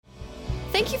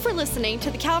Thank you for listening to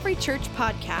the Calvary Church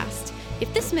podcast.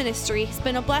 If this ministry has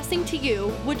been a blessing to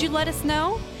you, would you let us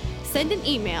know? Send an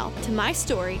email to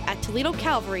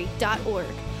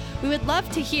mystory@toledocalvary.org. We would love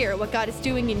to hear what God is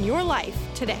doing in your life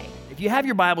today. If you have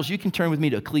your Bibles, you can turn with me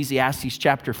to Ecclesiastes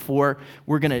chapter 4.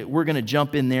 We're gonna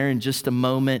jump in there in just a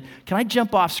moment. Can I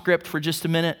jump off script for just a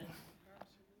minute?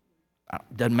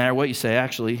 Doesn't matter what you say,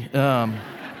 actually.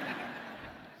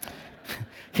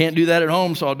 Can't do that at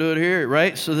home, so I'll do it here,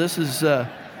 right? So this is,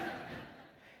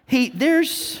 hey,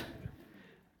 there's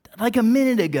like a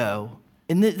minute ago,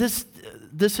 and this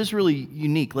is really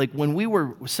unique. Like when we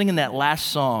were singing that last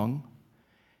song,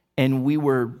 and we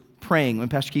were praying, when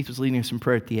Pastor Keith was leading us in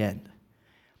prayer at the end,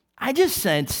 I just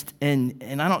sensed, and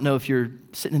I don't know if you're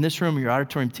sitting in this room or your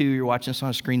auditorium too, you're watching this on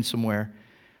a screen somewhere,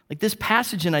 like this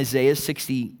passage in Isaiah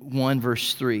 61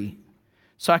 verse 3,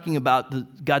 it's talking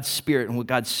about God's Spirit and what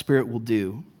God's Spirit will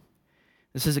do.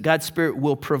 It says that God's Spirit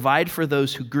will provide for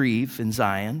those who grieve in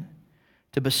Zion,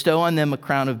 to bestow on them a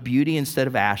crown of beauty instead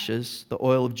of ashes, the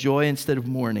oil of joy instead of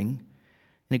mourning,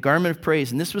 and a garment of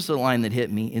praise. And this was the line that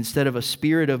hit me, instead of a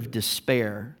spirit of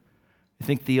despair. I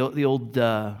think the old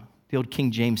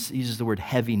King James uses the word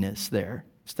heaviness there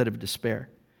instead of despair.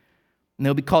 And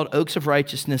they'll be called oaks of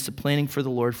righteousness, a planting for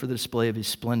the Lord for the display of his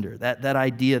splendor. That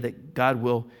idea that God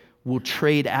will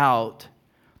trade out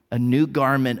a new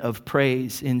garment of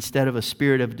praise instead of a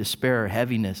spirit of despair or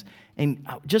heaviness. And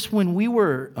just when we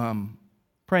were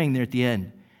praying there at the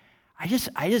end, I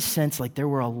just sensed like there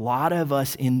were a lot of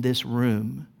us in this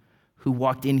room who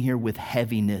walked in here with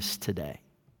heaviness today.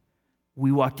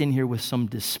 We walked in here with some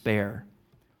despair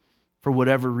for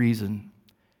whatever reason.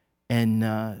 And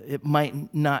it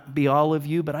might not be all of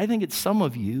you, but I think it's some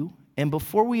of you. And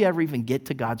before we ever even get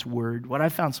to God's word, what I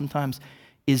found sometimes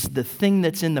is the thing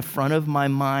that's in the front of my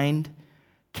mind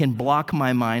can block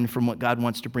my mind from what God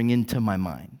wants to bring into my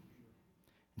mind.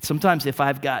 And sometimes if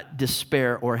I've got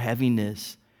despair or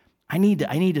heaviness, I need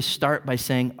to start by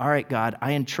saying, all right, God,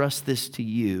 I entrust this to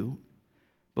you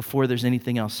before there's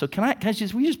anything else. So will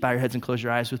you just bow your heads and close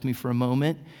your eyes with me for a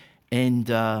moment? And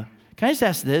can I just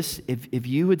ask this? If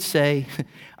you would say,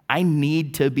 I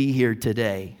need to be here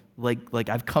today, like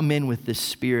I've come in with this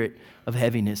spirit of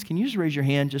heaviness, can you just raise your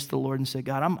hand just to the Lord and say,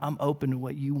 God, I'm open to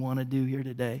what you want to do here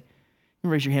today? You can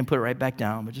raise your hand, put it right back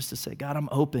down, but just to say, God, I'm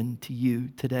open to you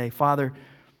today. Father,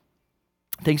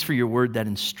 thanks for your word that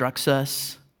instructs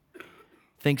us.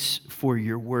 Thanks for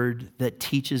your word that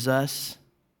teaches us.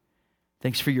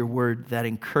 Thanks for your word that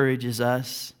encourages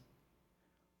us.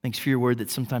 Thanks for your word that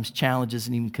sometimes challenges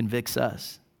and even convicts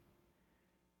us.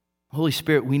 Holy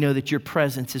Spirit, we know that your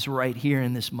presence is right here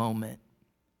in this moment,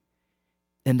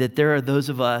 and that there are those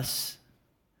of us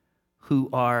who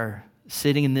are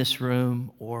sitting in this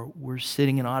room, or we're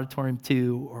sitting in auditorium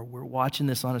 2, or we're watching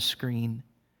this on a screen.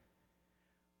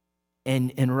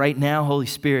 And right now, Holy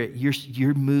Spirit,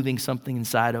 you're moving something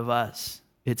inside of us.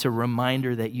 It's a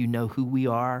reminder that you know who we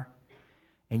are,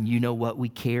 and you know what we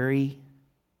carry,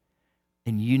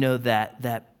 and you know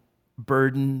that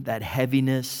burden, that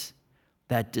heaviness,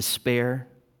 that despair.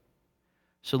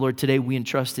 So Lord, today we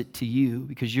entrust it to you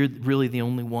because you're really the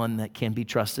only one that can be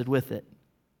trusted with it.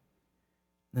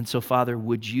 And so Father,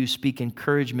 would you speak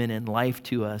encouragement and life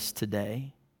to us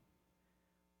today?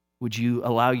 Would you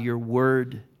allow your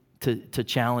word to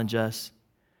challenge us?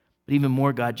 But even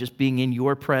more, God, just being in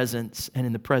your presence and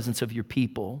in the presence of your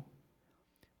people,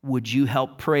 would you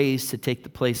help praise to take the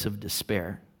place of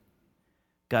despair?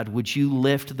 God, would you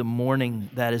lift the mourning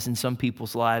that is in some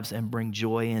people's lives and bring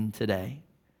joy in today?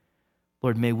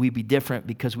 Lord, may we be different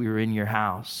because we were in your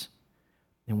house.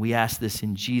 And we ask this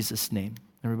in Jesus' name.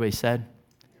 Everybody said?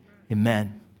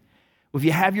 Amen. Well, if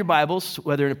you have your Bibles,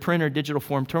 whether in a print or digital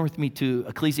form, turn with me to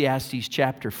Ecclesiastes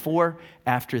chapter 4.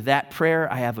 After that prayer,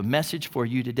 I have a message for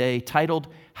you today titled,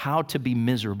 How to Be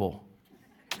Miserable.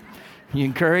 You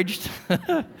encouraged?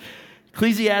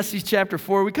 Ecclesiastes chapter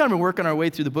 4. We kind of been working our way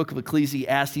through the book of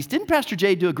Ecclesiastes. Didn't Pastor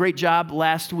Jay do a great job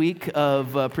last week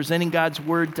of presenting God's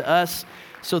word to us?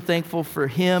 So thankful for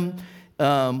him.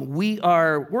 We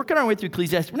are working our way through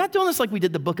Ecclesiastes. We're not doing this like we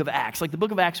did the book of Acts. Like the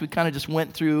book of Acts, we kind of just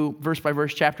went through verse by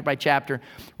verse, chapter by chapter.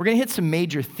 We're going to hit some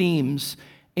major themes.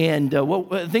 And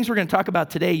things we're going to talk about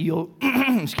today, you'll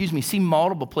see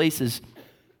multiple places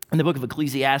in the book of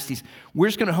Ecclesiastes. We're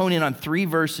just going to hone in on 3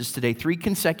 verses today, 3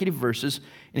 consecutive verses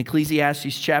in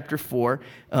Ecclesiastes chapter 4.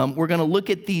 We're going to look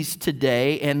at these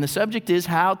today, and the subject is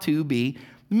how to be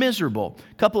miserable.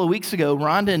 A couple of weeks ago,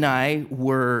 Rhonda and I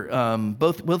were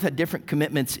both had different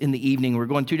commitments in the evening. We're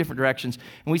going 2 different directions,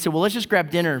 and we said, well, let's just grab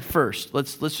dinner first.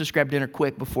 Let's just grab dinner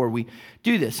quick before we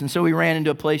do this. And so we ran into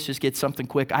a place just get something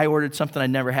quick. I ordered something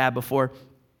I'd never had before.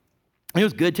 It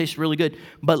was good, tasted really good.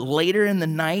 But later in the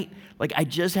night, like I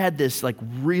just had this like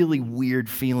really weird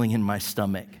feeling in my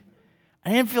stomach.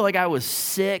 I didn't feel like I was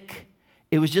sick.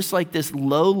 It was just like this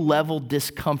low-level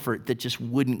discomfort that just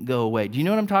wouldn't go away. Do you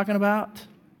know what I'm talking about?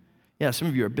 Yeah, some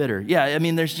of you are bitter. Yeah, I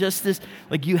mean, there's just this,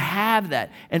 like you have that.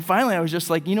 And finally, I was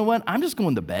just like, you know what? I'm just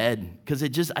going to bed because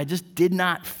I just did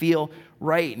not feel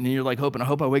right. And you're like I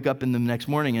hope I wake up in the next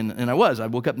morning. And I was. I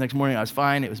woke up the next morning. I was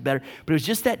fine. It was better. But it was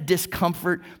just that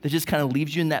discomfort that just kind of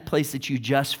leaves you in that place that you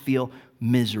just feel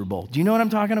miserable. Do you know what I'm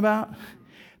talking about?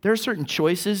 There are certain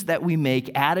choices that we make,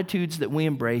 attitudes that we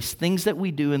embrace, things that we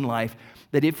do in life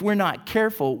that if we're not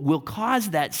careful will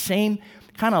cause that same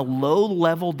kind of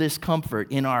low-level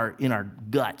discomfort in our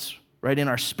guts, right? In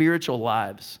our spiritual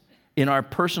lives, in our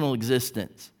personal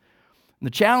existence. And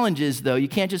the challenge is, though, you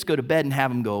can't just go to bed and have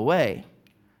them go away.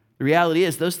 The reality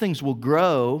is those things will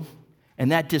grow,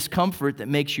 and that discomfort that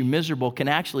makes you miserable can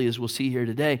actually, as we'll see here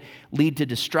today, lead to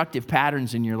destructive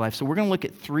patterns in your life. So we're going to look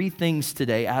at 3 things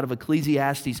today out of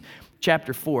Ecclesiastes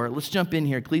chapter 4. Let's jump in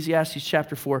here. Ecclesiastes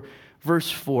chapter 4.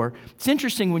 Verse 4. It's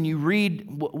interesting when you read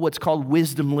what's called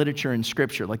wisdom literature in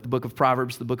Scripture, like the book of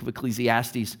Proverbs, the book of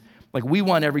Ecclesiastes. Like we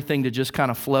want everything to just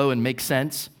kind of flow and make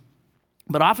sense.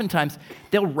 But oftentimes,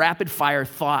 they'll rapid fire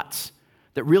thoughts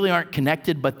that really aren't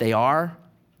connected, but they are.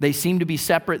 They seem to be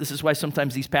separate. This is why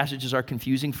sometimes these passages are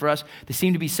confusing for us. They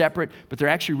seem to be separate, but they're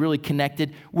actually really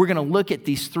connected. We're going to look at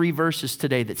these 3 verses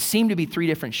today that seem to be 3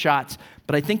 different shots,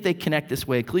 but I think they connect this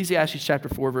way. Ecclesiastes chapter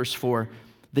 4, verse 4.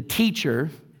 The teacher,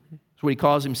 what he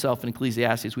calls himself in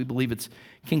Ecclesiastes. We believe it's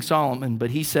King Solomon, but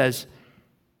he says,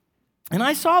 "And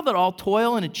I saw that all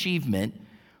toil and achievement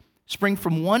spring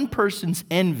from one person's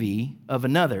envy of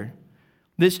another.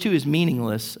 This too is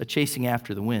meaningless, a chasing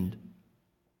after the wind.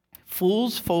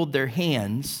 Fools fold their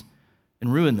hands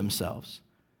and ruin themselves.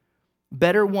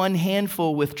 Better one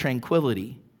handful with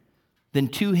tranquility than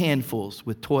 2 handfuls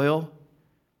with toil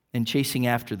and chasing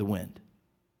after the wind."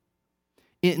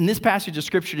 In this passage of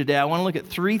Scripture today, I want to look at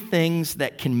 3 things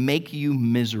that can make you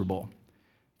miserable.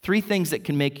 3 things that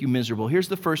can make you miserable. Here's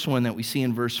the first one that we see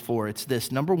in verse 4. It's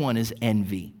this. Number 1 is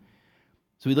envy.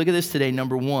 So we look at this today.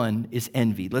 Number 1 is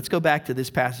envy. Let's go back to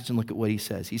this passage and look at what he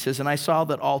says. He says, "And I saw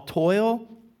that all toil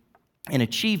and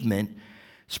achievement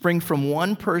spring from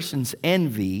one person's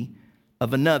envy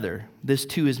of another. This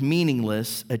too is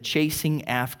meaningless, a chasing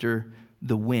after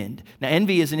the wind." Now,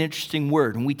 envy is an interesting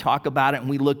word, and we talk about it, and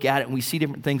we look at it, and we see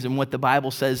different things in what the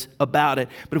Bible says about it.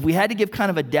 But if we had to give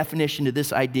kind of a definition to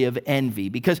this idea of envy,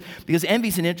 because envy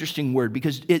is an interesting word,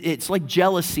 because it's like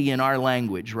jealousy in our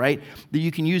language, right? That you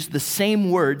can use the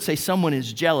same word, say someone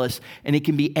is jealous, and it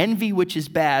can be envy, which is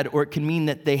bad, or it can mean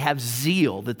that they have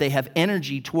zeal, that they have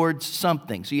energy towards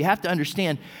something. So you have to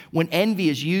understand, when envy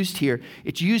is used here,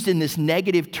 it's used in this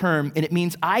negative term, and it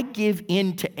means I give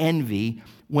in to envy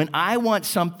when I want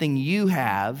something you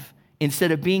have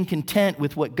instead of being content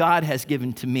with what God has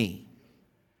given to me.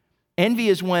 Envy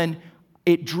is when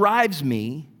it drives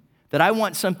me that I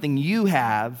want something you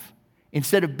have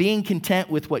instead of being content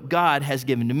with what God has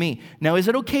given to me. Now, is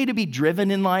it okay to be driven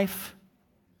in life?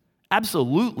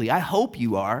 Absolutely. I hope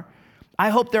you are. I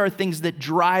hope there are things that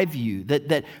drive you,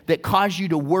 that cause you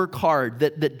to work hard,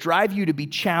 that drive you to be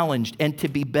challenged and to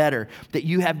be better, that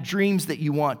you have dreams that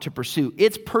you want to pursue.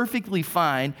 It's perfectly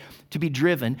fine to be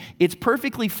driven. It's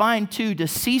perfectly fine, too, to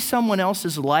see someone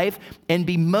else's life and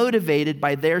be motivated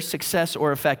by their success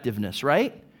or effectiveness,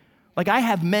 right? Like, I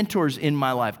have mentors in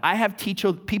my life. I have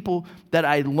people that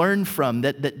I learn from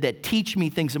that teach me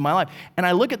things in my life. And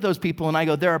I look at those people and I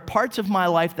go, there are parts of my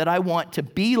life that I want to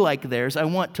be like theirs. I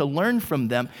want to learn from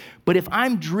them. But if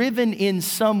I'm driven in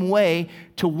some way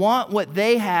to want what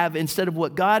they have instead of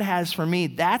what God has for me,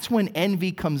 that's when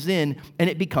envy comes in and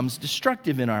it becomes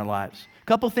destructive in our lives. A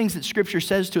couple things that Scripture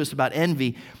says to us about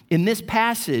envy. In this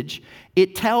passage,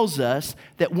 it tells us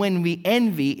that when we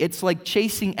envy, it's like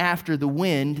chasing after the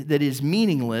wind that is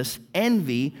meaningless.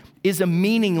 Envy is a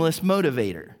meaningless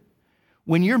motivator.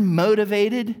 When you're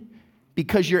motivated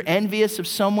because you're envious of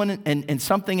someone and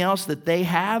something else that they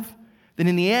have, then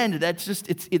in the end, that's just,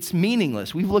 it's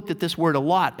meaningless. We've looked at this word a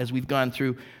lot as we've gone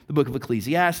through the book of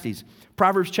Ecclesiastes.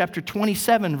 Proverbs chapter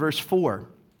 27, verse 4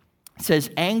 says,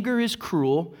 "Anger is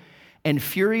cruel and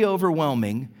fury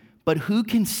overwhelming, but who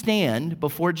can stand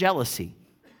before jealousy?"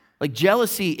 Like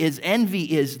envy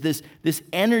is this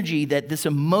energy, this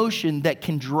emotion that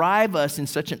can drive us in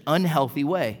such an unhealthy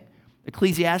way.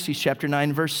 Ecclesiastes chapter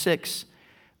 9, verse 6,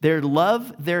 "Their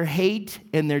love, their hate,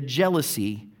 and their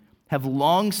jealousy have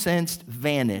long since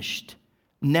vanished.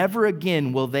 Never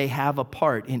again will they have a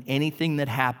part in anything that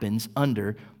happens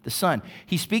under the sun."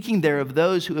 He's speaking there of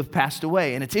those who have passed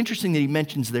away. And it's interesting that he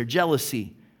mentions their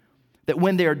jealousy. that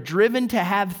when they're driven to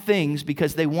have things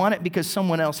because they want it because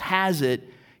someone else has it,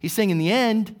 he's saying in the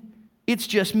end, it's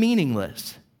just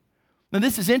meaningless. Now,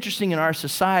 this is interesting in our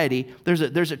society.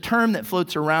 There's a term that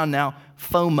floats around now,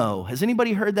 FOMO. Has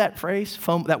anybody heard that phrase,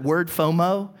 that word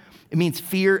FOMO? It means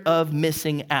fear of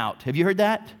missing out. Have you heard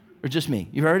that? Or just me?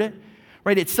 You heard it?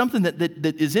 Right? It's something that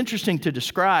is interesting to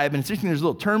describe, and it's interesting there's a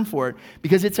little term for it,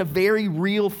 because it's a very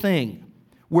real thing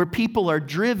where people are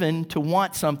driven to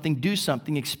want something, do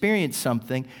something, experience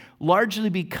something, largely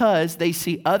because they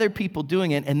see other people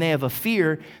doing it, and they have a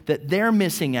fear that they're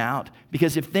missing out,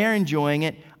 because if they're enjoying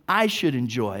it, I should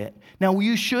enjoy it. Now,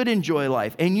 you should enjoy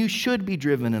life, and you should be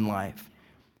driven in life.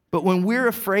 But when we're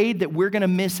afraid that we're going to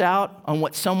miss out on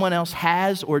what someone else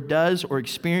has or does or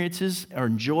experiences or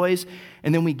enjoys,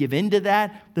 and then we give in to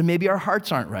that, then maybe our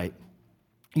hearts aren't right.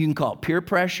 You can call it peer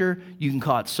pressure, you can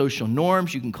call it social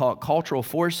norms, you can call it cultural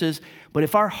forces, but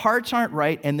if our hearts aren't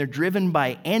right and they're driven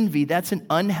by envy, that's an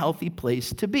unhealthy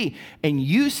place to be. And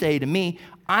you say to me,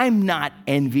 I'm not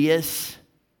envious.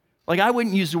 Like, I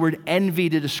wouldn't use the word envy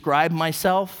to describe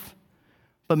myself,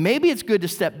 but maybe it's good to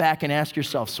step back and ask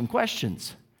yourself some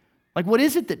questions. Like, what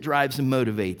is it that drives and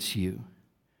motivates you?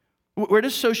 Where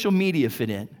does social media fit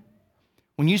in?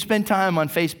 When you spend time on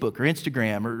Facebook or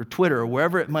Instagram or Twitter or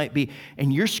wherever it might be,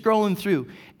 and you're scrolling through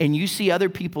and you see other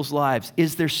people's lives,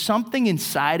 is there something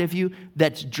inside of you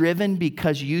that's driven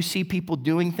because you see people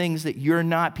doing things that you're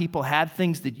not, people have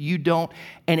things that you don't,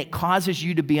 and it causes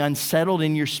you to be unsettled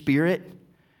in your spirit?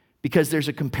 Because there's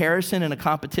a comparison and a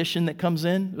competition that comes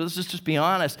in. Let's just be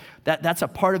honest. That's a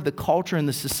part of the culture and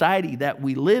the society that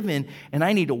we live in. And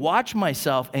I need to watch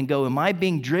myself and go, am I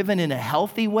being driven in a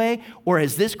healthy way? Or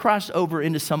has this crossed over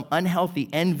into some unhealthy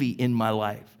envy in my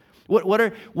life? What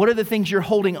are the things you're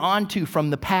holding on to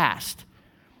from the past?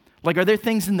 Like, are there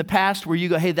things in the past where you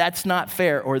go, hey, that's not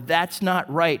fair, or that's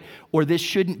not right, or this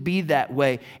shouldn't be that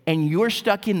way, and you're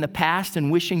stuck in the past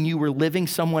and wishing you were living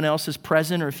someone else's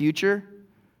present or future?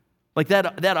 Like,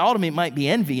 that ultimately might be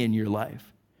envy in your life.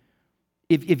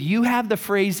 If you have the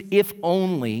phrase, if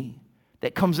only,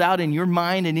 that comes out in your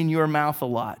mind and in your mouth a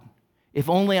lot, if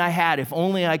only I had, if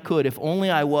only I could, if only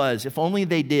I was, if only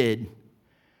they did,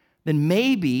 then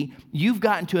maybe you've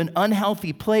gotten to an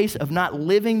unhealthy place of not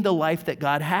living the life that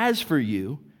God has for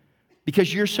you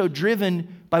because you're so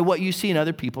driven by what you see in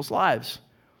other people's lives.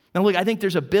 Now, look, I think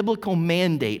there's a biblical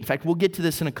mandate. In fact, we'll get to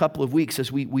this in a couple of weeks as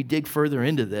we dig further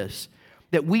into this,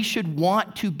 that we should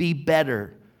want to be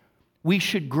better. We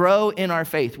should grow in our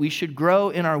faith. We should grow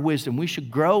in our wisdom. We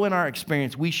should grow in our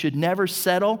experience. We should never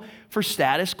settle for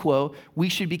status quo. We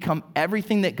should become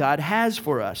everything that God has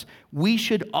for us. We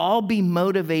should all be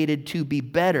motivated to be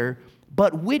better,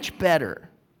 but which better?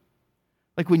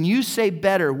 Like, when you say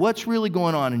better, what's really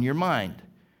going on in your mind?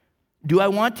 Do I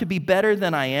want to be better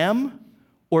than I am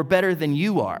or better than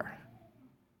you are?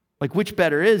 Like, which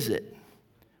better is it?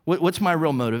 What's my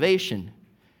real motivation?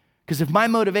 Because if my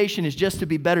motivation is just to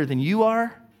be better than you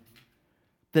are,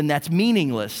 then that's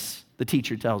meaningless, the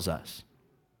teacher tells us.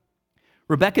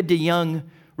 Rebecca DeYoung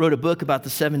wrote a book about the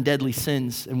 7 deadly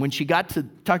sins, and when she got to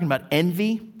talking about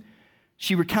envy,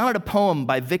 she recounted a poem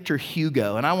by Victor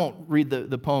Hugo, and I won't read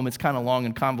the poem, it's kind of long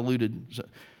and convoluted.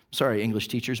 Sorry, English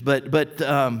teachers, but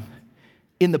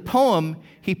in the poem,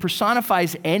 he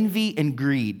personifies envy and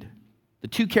greed. The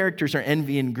two characters are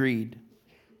envy and greed.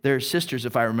 They're sisters,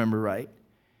 if I remember right.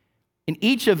 And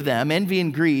each of them, envy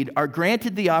and greed, are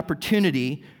granted the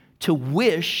opportunity to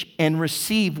wish and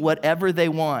receive whatever they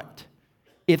want.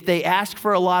 If they ask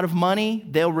for a lot of money,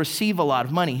 they'll receive a lot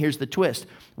of money. Here's the twist.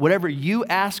 Whatever you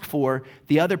ask for,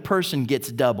 the other person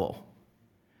gets double.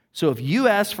 So if you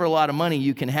ask for a lot of money,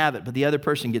 you can have it, but the other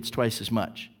person gets twice as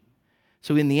much.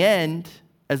 So in the end,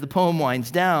 as the poem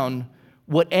winds down,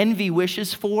 what envy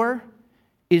wishes for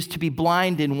is to be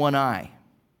blind in one eye.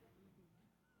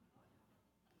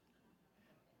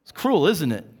 It's cruel,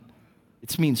 isn't it?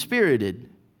 It's mean-spirited.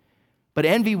 But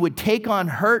envy would take on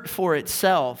hurt for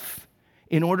itself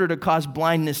in order to cause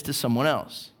blindness to someone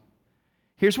else.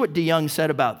 Here's what DeYoung said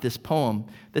about this poem,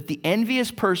 that the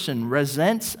envious person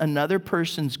resents another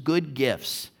person's good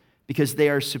gifts because they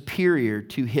are superior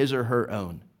to his or her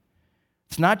own.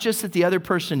 It's not just that the other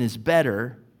person is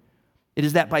better, it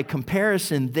is that by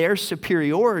comparison, their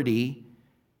superiority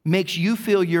makes you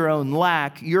feel your own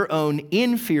lack, your own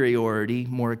inferiority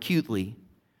more acutely.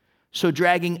 So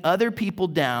dragging other people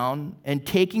down and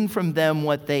taking from them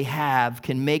what they have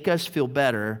can make us feel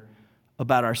better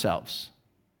about ourselves.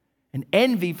 And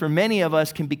envy for many of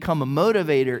us can become a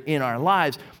motivator in our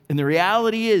lives. And the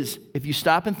reality is, if you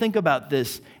stop and think about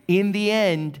this, in the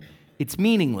end, it's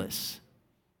meaningless.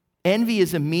 Envy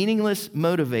is a meaningless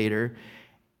motivator.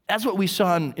 That's what we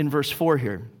saw in verse 4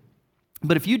 here.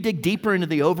 But if you dig deeper into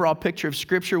the overall picture of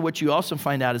Scripture, what you also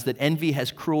find out is that envy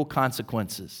has cruel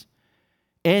consequences.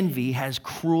 Envy has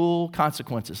cruel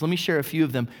consequences. Let me share a few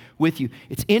of them with you.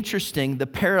 It's interesting, the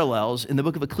parallels in the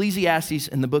book of Ecclesiastes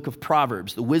and the book of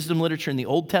Proverbs, the wisdom literature in the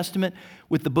Old Testament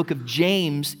with the book of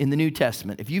James in the New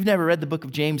Testament. If you've never read the book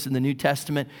of James in the New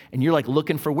Testament and you're like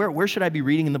looking for where should I be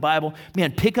reading in the Bible?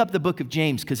 Man, pick up the book of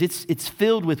James because it's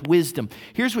filled with wisdom.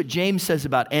 Here's what James says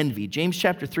about envy. James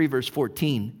chapter 3, verse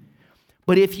 14.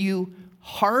 But if you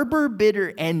harbor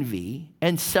bitter envy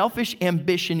and selfish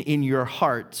ambition in your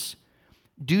hearts,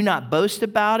 do not boast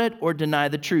about it or deny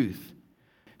the truth.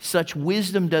 Such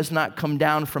wisdom does not come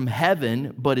down from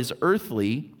heaven, but is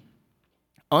earthly,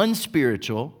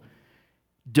 unspiritual,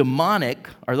 demonic.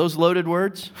 Are those loaded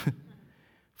words?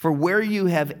 For where you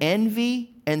have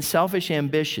envy and selfish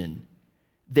ambition,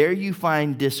 there you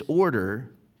find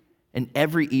disorder and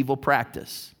every evil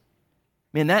practice.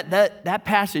 Man, that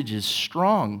passage is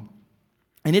strong.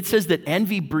 And it says that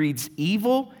envy breeds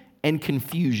evil and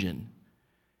confusion.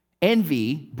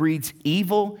 Envy breeds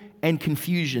evil and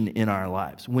confusion in our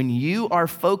lives. When you are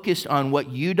focused on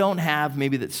what you don't have,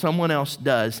 maybe that someone else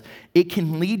does, it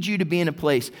can lead you to be in a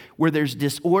place where there's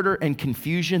disorder and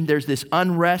confusion. There's this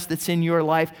unrest that's in your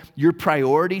life. Your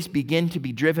priorities begin to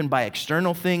be driven by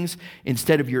external things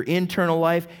instead of your internal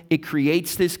life. It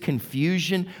creates this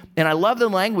confusion. And I love the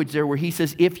language there where he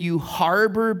says, if you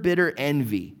harbor bitter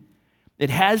envy,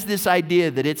 it has this idea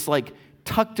that it's like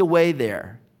tucked away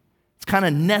there. It's kind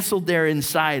of nestled there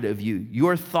inside of you,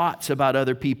 your thoughts about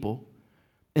other people.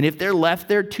 And if they're left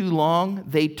there too long,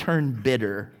 they turn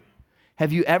bitter.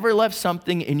 Have you ever left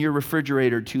something in your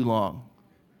refrigerator too long?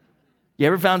 You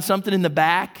ever found something in the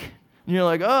back? And you're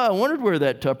like, oh, I wondered where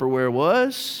that Tupperware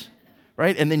was,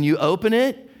 right? And then you open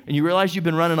it and you realize you've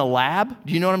been running a lab.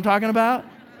 Do you know what I'm talking about?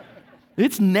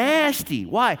 It's nasty.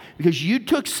 Why? Because you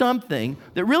took something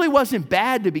that really wasn't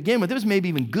bad to begin with. It was maybe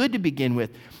even good to begin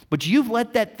with. But you've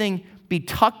let that thing be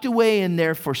tucked away in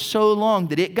there for so long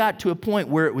that it got to a point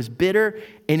where it was bitter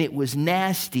and it was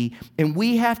nasty. And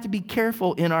we have to be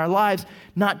careful in our lives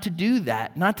not to do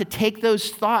that, not to take those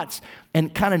thoughts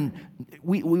and kind of,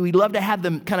 we love to have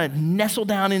them kind of nestle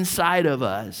down inside of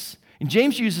us. And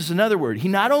James uses another word. He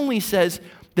not only says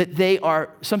that they are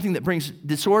something that brings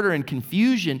disorder and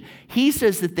confusion, he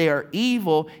says that they are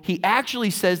evil. He actually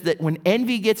says that when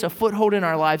envy gets a foothold in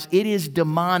our lives, it is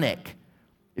demonic.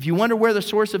 If you wonder where the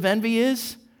source of envy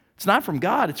is, it's not from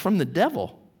God, it's from the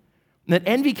devil. And that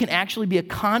envy can actually be a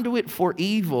conduit for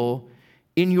evil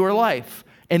in your life.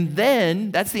 And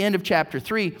then, that's the end of chapter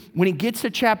 3. When he gets to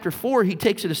chapter 4, he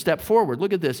takes it a step forward.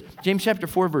 Look at this. James chapter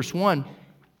 4, verse 1.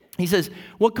 He says,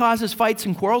 what causes fights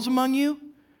and quarrels among you?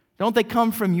 Don't they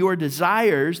come from your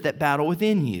desires that battle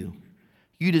within you?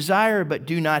 You desire but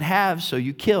do not have, so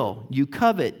you kill. You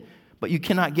covet, but you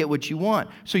cannot get what you want.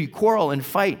 So you quarrel and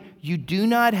fight. You do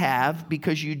not have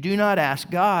because you do not ask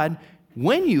God.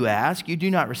 When you ask, you do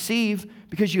not receive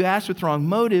because you ask with wrong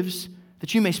motives,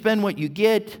 that you may spend what you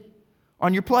get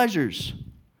on your pleasures.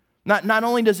 Not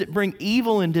only does it bring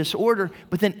evil and disorder,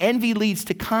 but then envy leads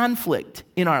to conflict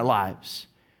in our lives.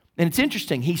 And it's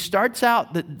interesting. He starts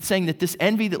out saying that this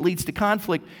envy that leads to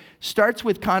conflict starts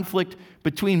with conflict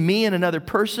between me and another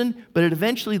person, but it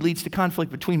eventually leads to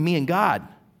conflict between me and God.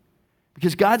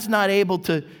 Because God's not able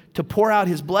to pour out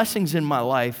his blessings in my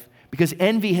life because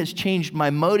envy has changed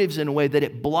my motives in a way that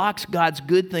it blocks God's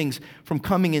good things from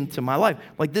coming into my life.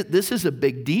 Like this is a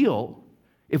big deal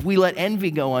if we let envy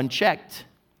go unchecked.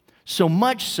 So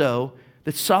much so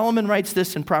that Solomon writes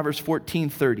this in Proverbs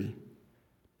 14:30.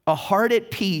 A heart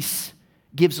at peace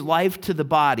gives life to the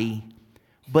body,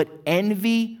 but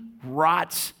envy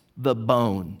rots the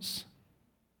bones.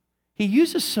 He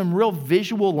uses some real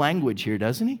visual language here,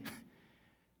 doesn't he?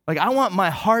 Like, I want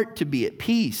my heart to be at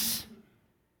peace,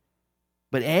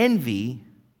 but envy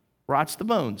rots the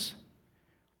bones.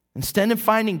 Instead of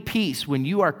finding peace when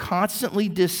you are constantly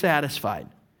dissatisfied,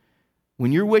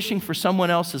 when you're wishing for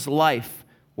someone else's life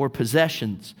or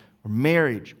possessions or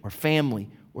marriage or family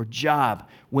or job,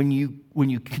 when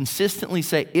you consistently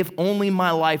say, if only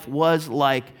my life was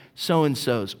like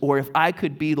so-and-so's, or if I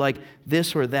could be like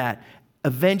this or that,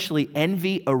 eventually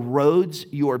envy erodes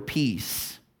your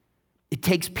peace. It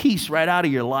takes peace right out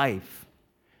of your life.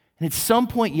 And at some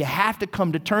point, you have to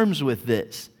come to terms with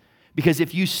this. Because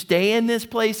if you stay in this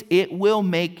place, it will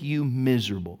make you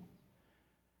miserable.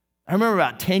 I remember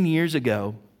about 10 years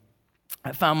ago,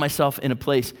 I found myself in a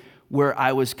place where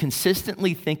I was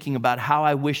consistently thinking about how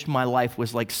I wished my life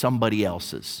was like somebody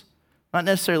else's. Not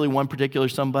necessarily one particular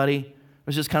somebody. It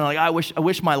was just kind of like, I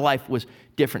wish my life was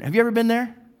different. Have you ever been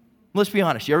there? Let's be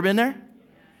honest. You ever been there?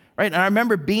 right? And I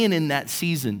remember being in that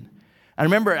season. I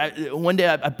remember one day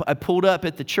I pulled up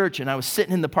at the church and I was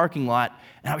sitting in the parking lot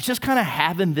and I was just kind of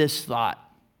having this thought,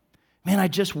 man, I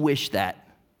just wish that.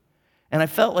 And I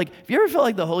felt like, have you ever felt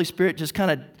like the Holy Spirit just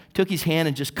kind of took his hand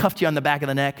and just cuffed you on the back of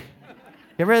the neck?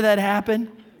 You ever had that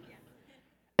happen?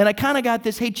 And I kind of got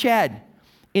this, hey, Chad,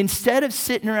 instead of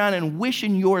sitting around and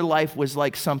wishing your life was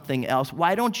like something else,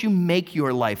 why don't you make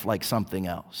your life like something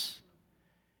else?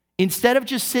 Instead of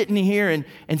just sitting here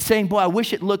and saying, boy, I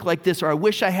wish it looked like this, or I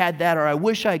wish I had that, or I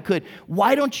wish I could,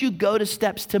 why don't you go to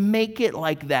steps to make it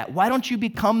like that? Why don't you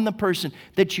become the person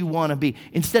that you want to be?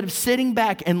 Instead of sitting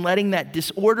back and letting that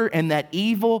disorder and that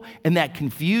evil and that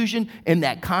confusion and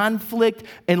that conflict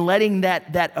and letting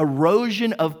that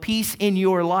erosion of peace in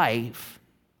your life,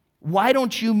 why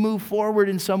don't you move forward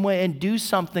in some way and do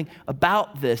something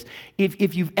about this?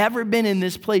 If you've ever been in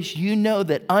this place, you know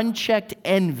that unchecked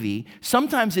envy,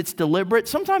 sometimes it's deliberate,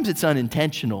 sometimes it's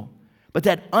unintentional, but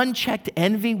that unchecked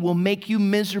envy will make you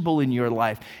miserable in your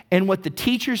life. And what the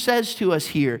teacher says to us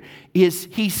here is,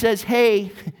 he says,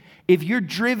 hey, if you're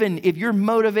driven, if your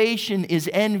motivation is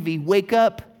envy, wake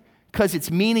up, because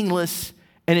it's meaningless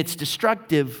and it's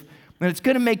destructive and it's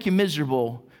going to make you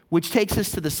miserable. Which takes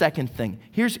us to the second thing.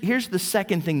 Here's the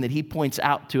second thing that he points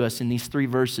out to us in these 3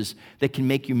 verses that can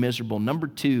make you miserable. Number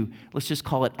 2, let's just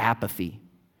call it apathy.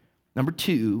 Number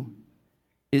 2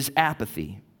 is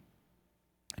apathy.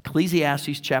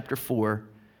 Ecclesiastes chapter 4,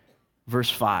 verse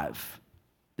 5.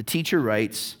 The teacher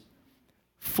writes,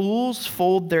 fools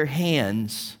fold their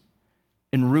hands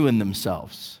and ruin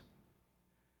themselves.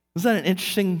 Isn't that an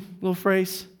interesting little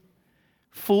phrase?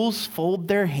 Fools fold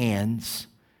their hands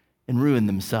and ruin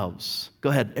themselves.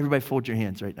 Go ahead, everybody fold your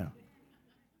hands right now.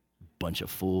 Bunch of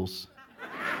fools.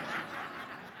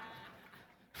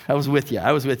 I was with you.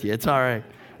 It's all right.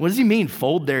 What does he mean,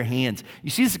 fold their hands? You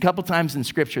see this a couple times in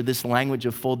Scripture, this language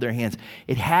of fold their hands.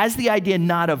 It has the idea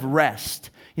not of rest,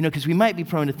 because we might be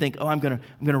prone to think, oh, I'm going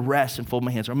to rest and fold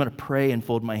my hands, or I'm going to pray and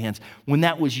fold my hands. When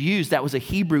that was used, that was a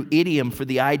Hebrew idiom for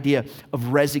the idea of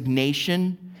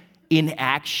resignation,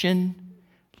 inaction,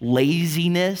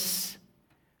 laziness.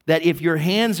 That if your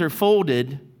hands are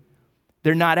folded,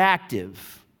 they're not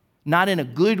active, not in a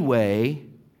good way,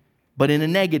 but in a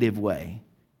negative way.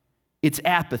 It's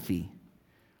apathy.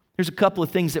 There's a couple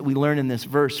of things that we learn in this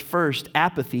verse. First,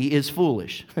 apathy is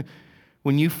foolish.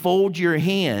 When you fold your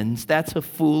hands, that's a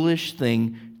foolish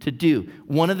thing to do.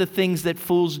 One of the things that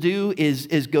fools do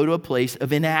is go to a place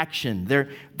of inaction.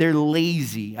 They're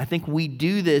lazy. I think we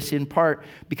do this in part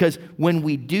because when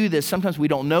we do this, sometimes we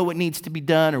don't know what needs to be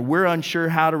done, or we're unsure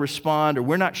how to respond, or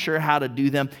we're not sure how to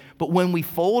do them. But when we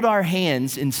fold our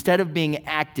hands instead of being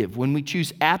active, when we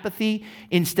choose apathy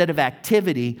instead of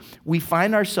activity, we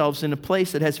find ourselves in a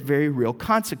place that has very real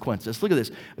consequences. Look at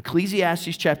this.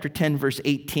 Ecclesiastes chapter 10, verse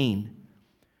 18.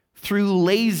 Through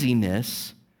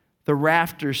laziness, the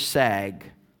rafters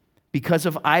sag. Because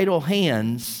of idle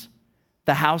hands,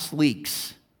 the house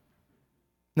leaks.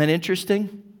 Isn't that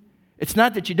interesting? It's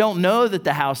not that you don't know that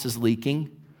the house is leaking.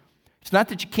 It's not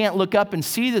that you can't look up and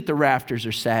see that the rafters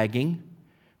are sagging.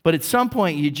 But at some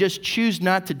point, you just choose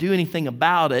not to do anything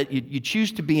about it. You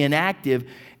choose to be inactive,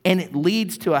 and it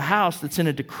leads to a house that's in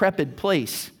a decrepit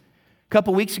place. A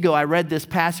couple weeks ago, I read this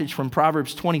passage from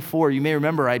Proverbs 24. You may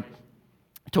remember I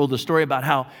told the story about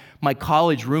how my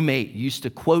college roommate used to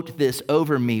quote this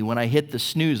over me when I hit the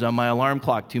snooze on my alarm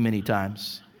clock too many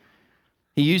times.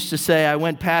 He used to say, I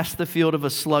went past the field of a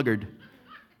sluggard.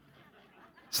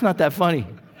 It's not that funny.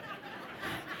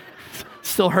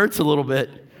 Still hurts a little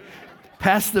bit.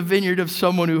 Past the vineyard of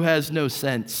someone who has no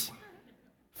sense.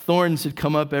 Thorns had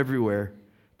come up everywhere.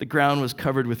 The ground was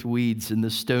covered with weeds, and the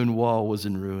stone wall was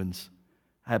in ruins.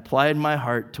 I applied my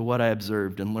heart to what I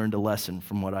observed and learned a lesson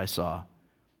from what I saw.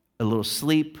 A little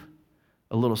sleep,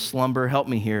 a little slumber, help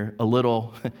me here, a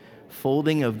little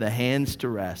folding of the hands to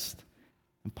rest.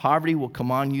 And poverty will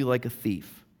come on you like a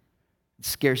thief, and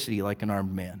scarcity like an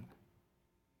armed man.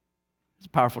 There's a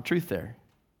powerful truth there.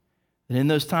 And in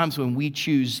those times when we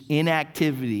choose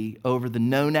inactivity over the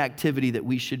known activity that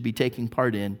we should be taking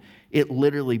part in, it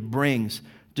literally brings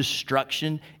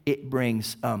destruction, it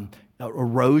brings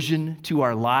erosion to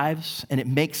our lives, and it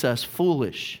makes us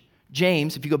foolish.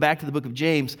 James, if you go back to the book of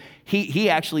James, he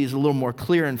actually is a little more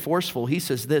clear and forceful. He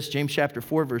says this, James chapter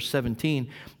 4, verse 17,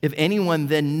 if anyone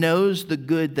then knows the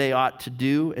good they ought to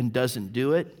do and doesn't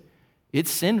do it, it's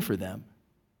sin for them.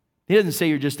 He doesn't say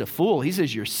you're just a fool. He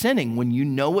says you're sinning when you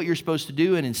know what you're supposed to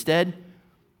do and instead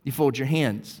you fold your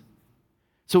hands.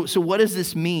 So what does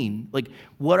this mean? Like,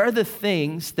 what are the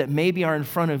things that maybe are in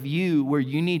front of you where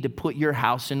you need to put your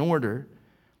house in order?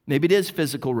 Maybe it is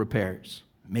physical repairs.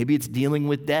 Maybe it's dealing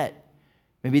with debt.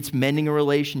 Maybe it's mending a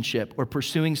relationship or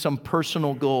pursuing some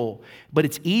personal goal. But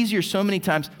it's easier so many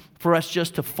times for us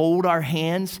just to fold our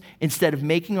hands instead of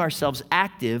making ourselves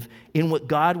active in what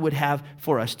God would have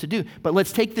for us to do. But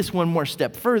let's take this one more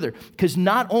step further, because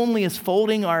not only is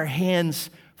folding our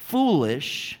hands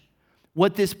foolish,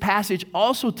 what this passage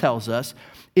also tells us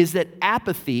is that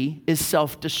apathy is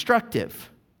self-destructive.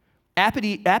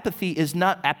 Apathy is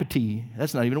not apathy.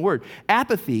 That's not even a word.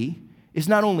 Apathy is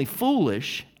not only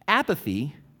foolish,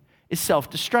 apathy is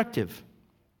self-destructive.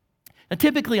 Now,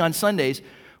 typically on Sundays,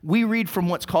 we read from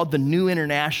what's called the New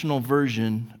International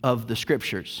Version of the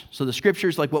Scriptures. So the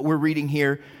Scriptures, like what we're reading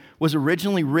here, was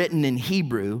originally written in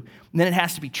Hebrew, and then it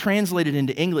has to be translated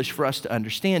into English for us to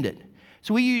understand it.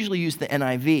 So we usually use the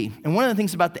NIV. And one of the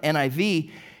things about the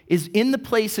NIV is in the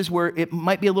places where it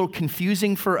might be a little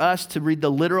confusing for us to read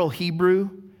the literal Hebrew,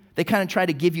 they kind of try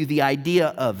to give you the idea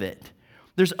of it.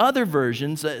 There's other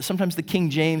versions, sometimes the King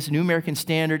James, New American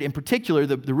Standard. In particular,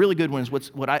 the really good one is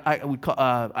what I would call,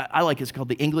 I like it's called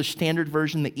the English Standard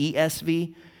Version, the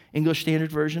ESV, English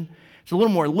Standard Version. It's a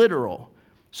little more literal.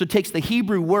 So it takes the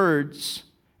Hebrew words,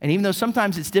 and even though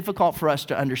sometimes it's difficult for us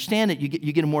to understand it, you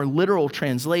get a more literal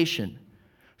translation.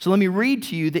 So let me read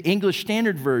to you the English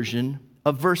Standard Version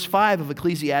of verse 5 of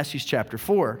Ecclesiastes chapter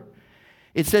 4.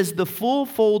 It says, "The fool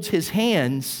folds his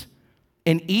hands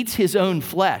and eats his own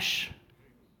flesh."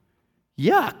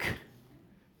 Yuck.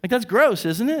 Like, that's gross,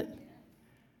 isn't it?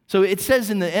 So it says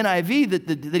in the NIV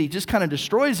that he just kind of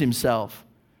destroys himself.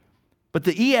 But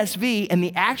the ESV and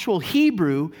the actual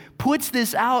Hebrew puts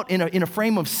this out in a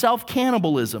frame of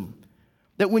self-cannibalism.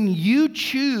 That when you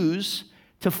choose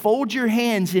to fold your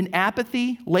hands in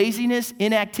apathy, laziness,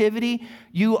 inactivity,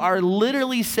 you are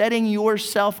literally setting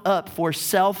yourself up for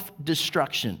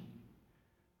self-destruction.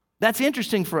 That's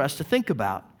interesting for us to think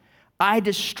about. I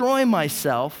destroy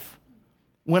myself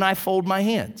when I fold my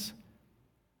hands.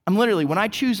 When I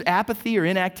choose apathy or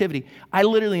inactivity, I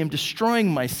literally am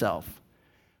destroying myself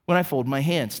when I fold my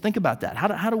hands. Think about that.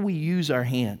 How do we use our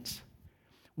hands?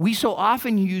 We so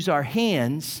often use our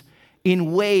hands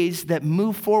in ways that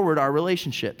move forward our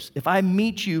relationships. If I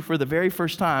meet you for the very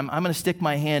first time, I'm going to stick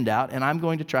my hand out and I'm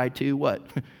going to try to what?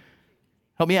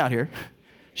 Help me out here.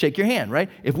 Shake your hand, right?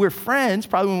 If we're friends,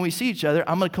 probably when we see each other,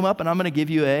 I'm going to come up and I'm going to give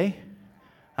you a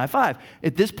high five.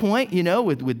 At this point,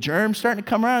 with germs starting to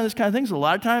come around and this kind of things, a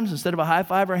lot of times instead of a high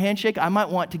five or a handshake, I might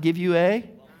want to give you a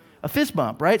fist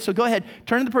bump, right? So go ahead,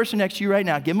 turn to the person next to you right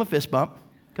now, give them a fist bump.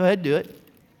 Go ahead, do it.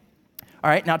 All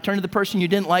right, now turn to the person you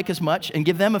didn't like as much and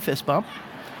give them a fist bump.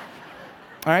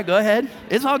 All right, go ahead.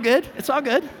 It's all good. It's all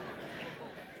good.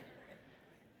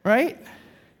 Right?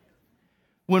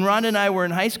 When Rhonda and I were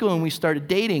in high school and we started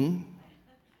dating,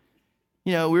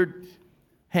 we were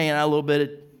hanging out a little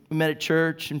bit. We met at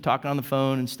church and talking on the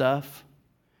phone and stuff.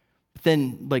 But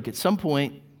then, at some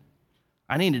point,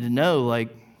 I needed to know,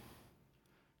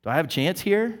 do I have a chance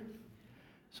here?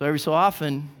 So every so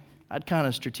often, I'd kind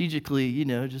of strategically,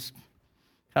 just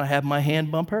kind of have my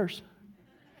hand bump hers.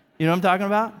 You know what I'm talking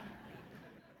about?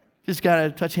 Just kind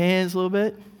of touch hands a little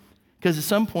bit. Because at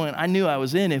some point, I knew I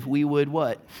was in if we would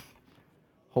what?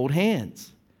 Hold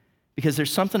hands. Because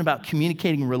there's something about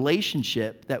communicating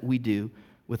relationship that we do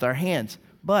with our hands.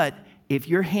 But if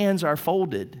your hands are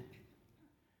folded,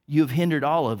 you've hindered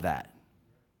all of that.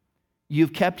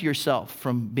 You've kept yourself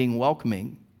from being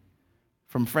welcoming,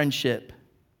 from friendship,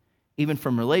 even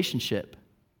from relationship,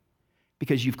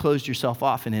 because you've closed yourself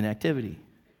off in inactivity.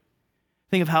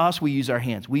 Think of how else we use our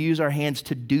hands. We use our hands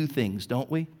to do things, don't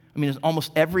we? It's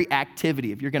almost every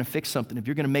activity. If you're going to fix something, if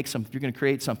you're going to make something, if you're going to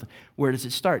create something, where does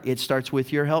it start? It starts with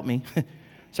help me.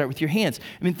 Start with your hands.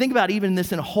 think about even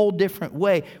this in a whole different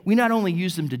way. We not only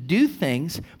use them to do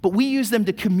things, but we use them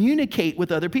to communicate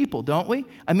with other people, don't we?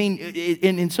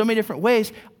 In so many different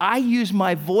ways. I use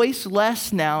my voice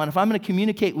less now, and if I'm going to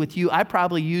communicate with you, I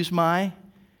probably use my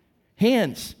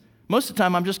hands. Most of the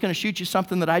time, I'm just going to shoot you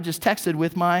something that I just texted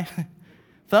with my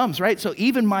thumbs, right? So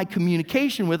even my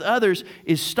communication with others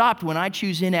is stopped when I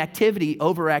choose inactivity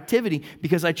over activity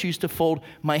because I choose to fold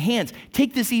my hands.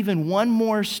 Take this even one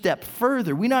more step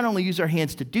further. We not only use our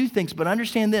hands to do things, but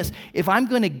understand this. If I'm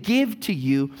going to give to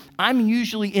you, I'm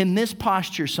usually in this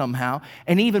posture somehow.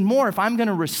 And even more, if I'm going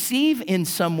to receive in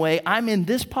some way, I'm in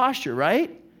this posture,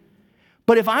 right?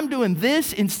 But if I'm doing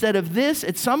this instead of this,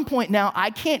 at some point now,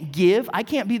 I can't give. I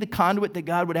can't be the conduit that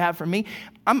God would have for me.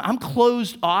 I'm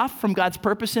closed off from God's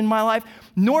purpose in my life,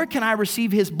 nor can I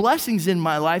receive his blessings in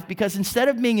my life because instead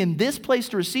of being in this place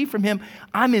to receive from him,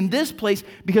 I'm in this place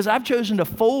because I've chosen to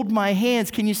fold my hands.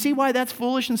 Can you see why that's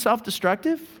foolish and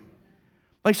self-destructive?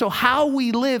 So how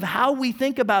we live, how we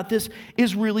think about this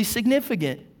is really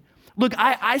significant. Look,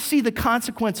 I see the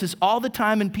consequences all the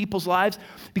time in people's lives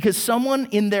because someone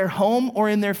in their home or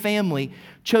in their family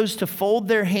chose to fold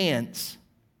their hands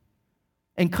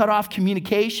and cut off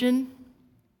communication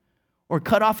or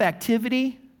cut off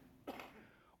activity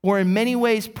or in many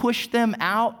ways push them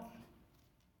out.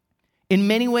 In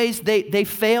many ways, they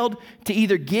failed to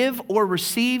either give or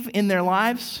receive in their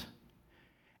lives.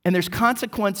 And there's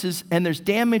consequences and there's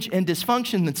damage and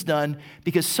dysfunction that's done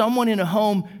because someone in a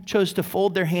home chose to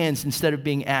fold their hands instead of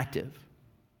being active.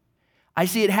 I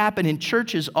see it happen in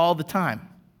churches all the time.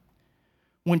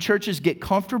 When churches get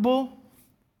comfortable,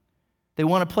 they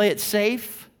want to play it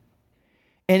safe.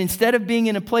 And instead of being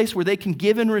in a place where they can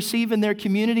give and receive in their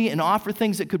community and offer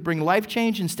things that could bring life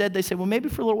change, instead they say, well, maybe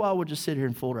for a little while we'll just sit here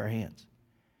and fold our hands.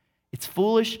 It's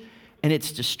foolish and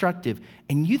it's destructive.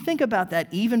 And you think about that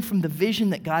even from the vision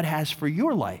that God has for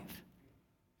your life.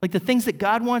 Like the things that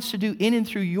God wants to do in and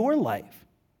through your life.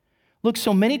 Look,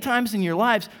 so many times in your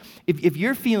lives, if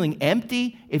you're feeling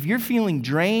empty, if you're feeling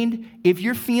drained, if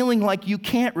you're feeling like you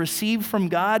can't receive from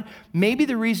God, maybe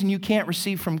the reason you can't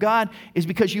receive from God is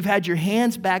because you've had your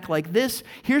hands back like this.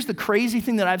 Here's the crazy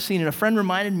thing that I've seen, and a friend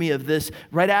reminded me of this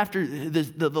right after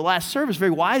the last service very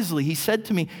wisely. He said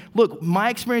to me, look, my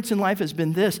experience in life has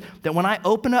been this, that when I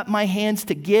open up my hands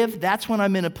to give, that's when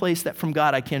I'm in a place that from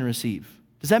God I can receive.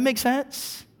 Does that make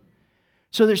sense?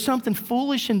 So there's something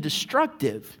foolish and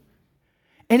destructive.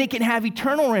 And it can have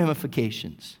eternal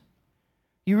ramifications.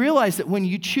 You realize that when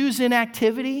you choose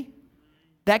inactivity,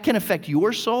 that can affect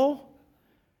your soul.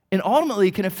 And ultimately,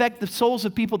 it can affect the souls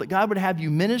of people that God would have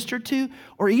you minister to,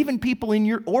 or even people in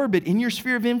your orbit, in your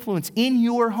sphere of influence, in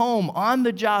your home, on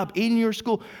the job, in your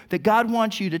school, that God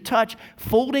wants you to touch.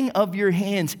 Folding of your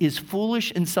hands is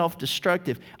foolish and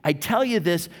self-destructive. I tell you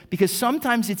this because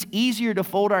sometimes it's easier to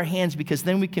fold our hands because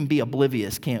then we can be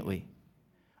oblivious, can't we?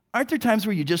 Aren't there times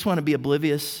where you just want to be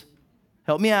oblivious?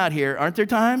 Help me out here. Aren't there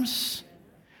times?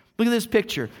 Look at this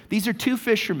picture. These are two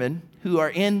fishermen who are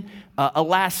in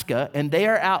Alaska, and they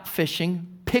are out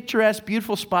fishing. Picturesque,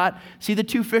 beautiful spot. See the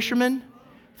two fishermen?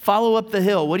 Follow up the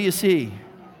hill. What do you see? Do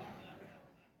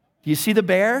you see the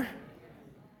bear?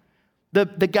 The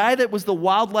guy that was the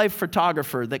wildlife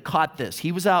photographer that caught this,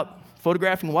 he was out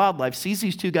photographing wildlife, sees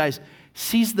these two guys,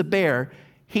 sees the bear.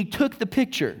 He took the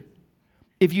picture.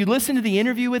 If you listen to the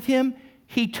interview with him,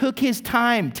 he took his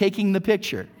time taking the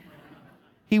picture.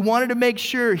 He wanted to make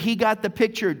sure he got the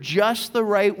picture just the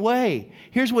right way.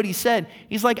 Here's what he said.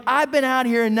 He's like, I've been out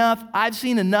here enough. I've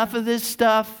seen enough of this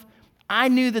stuff. I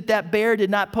knew that bear did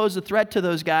not pose a threat to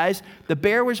those guys. The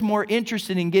bear was more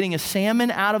interested in getting a salmon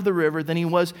out of the river than he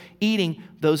was eating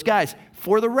those guys.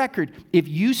 For the record, if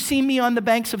you see me on the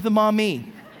banks of the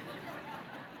Maumee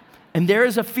and there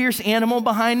is a fierce animal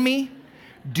behind me,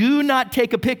 do not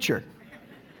take a picture.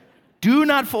 Do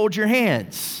not fold your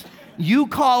hands. You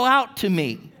call out to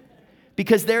me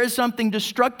because there is something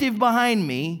destructive behind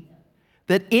me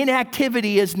that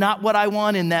inactivity is not what I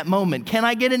want in that moment. Can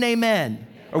I get an amen?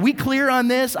 Are we clear on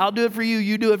this? I'll do it for you.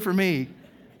 You do it for me.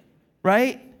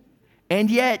 Right? And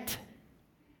yet,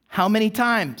 how many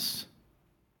times?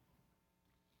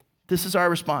 This is our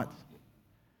response.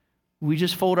 We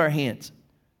just fold our hands.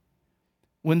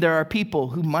 When there are people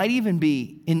who might even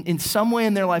be in some way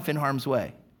in their life in harm's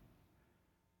way.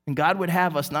 And God would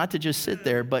have us not to just sit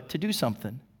there, but to do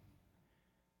something.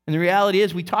 And the reality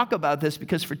is we talk about this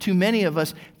because for too many of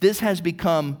us, this has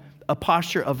become a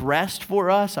posture of rest for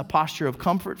us, a posture of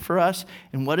comfort for us.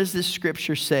 And what does this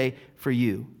scripture say for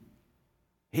you?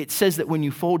 It says that when you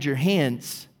fold your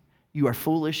hands, you are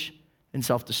foolish and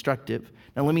self-destructive.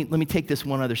 Now, let me take this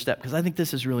one other step because I think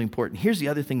this is really important. Here's the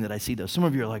other thing that I see, though. Some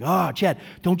of you are like, oh, Chad,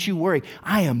 don't you worry.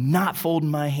 I am not folding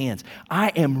my hands. I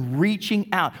am reaching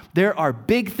out. There are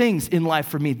big things in life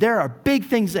for me. There are big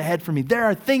things ahead for me. There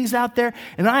are things out there,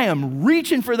 and I am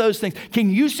reaching for those things. Can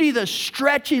you see the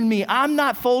stretch in me? I'm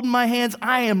not folding my hands.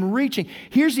 I am reaching.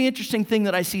 Here's the interesting thing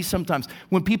that I see sometimes.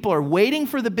 When people are waiting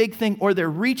for the big thing or they're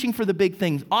reaching for the big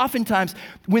things, oftentimes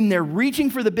when they're reaching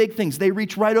for the big things, they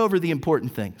reach right over the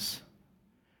important things.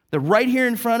 The right here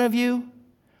in front of you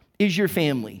is your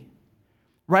family.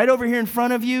 Right over here in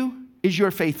front of you is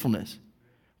your faithfulness.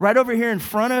 Right over here in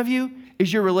front of you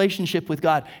is your relationship with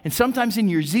God. And sometimes in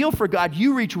your zeal for God,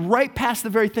 you reach right past the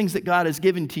very things that God has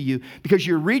given to you because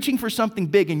you're reaching for something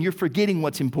big and you're forgetting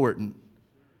what's important.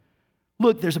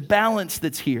 Look, there's a balance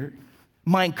that's here.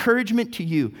 My encouragement to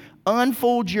you,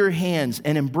 unfold your hands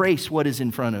and embrace what is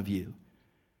in front of you.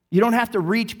 You don't have to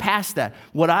reach past that.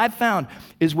 What I've found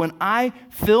is when I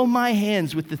fill my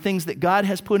hands with the things that God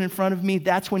has put in front of me,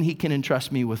 that's when He can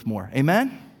entrust me with more.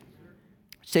 Amen?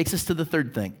 Which takes us to the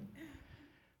third thing.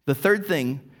 The third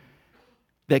thing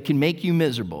that can make you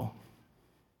miserable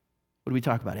What do we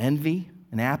talk about? Envy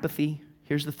and apathy.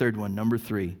 Here's the third one, number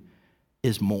 3,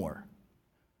 is more.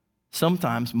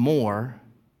 Sometimes more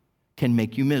can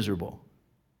make you miserable.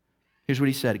 Here's what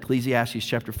he said, Ecclesiastes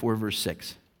chapter 4, verse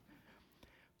 6.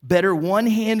 Better one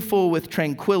handful with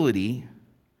tranquility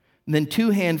than 2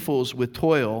 handfuls with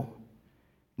toil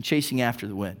and chasing after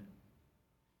the wind.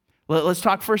 Let's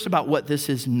talk first about what this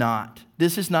is not.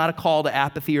 This is not a call to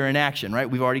apathy or inaction, right?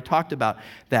 We've already talked about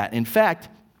that. In fact,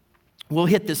 we'll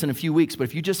hit this in a few weeks, but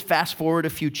if you just fast forward a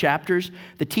few chapters,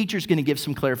 the teacher's going to give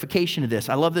some clarification to this.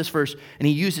 I love this verse, and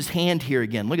he uses hand here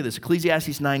again. Look at this,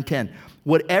 Ecclesiastes 9:10.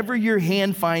 Whatever your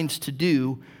hand finds to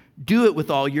do, do it with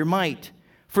all your might.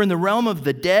 For in the realm of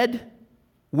the dead,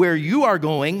 where you are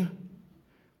going,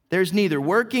 there's neither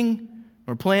working,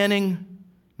 nor planning,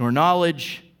 nor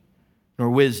knowledge, nor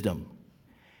wisdom.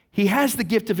 He has the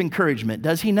gift of encouragement,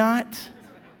 does he not?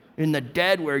 In the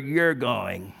dead where you're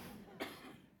going.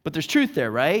 But there's truth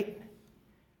there, right?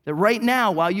 That right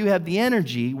now, while you have the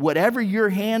energy, whatever your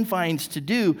hand finds to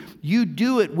do, you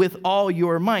do it with all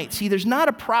your might. See, there's not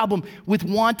a problem with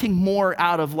wanting more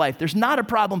out of life. There's not a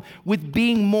problem with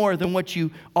being more than what you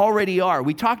already are.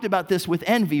 We talked about this with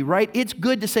envy, right? It's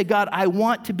good to say, God, I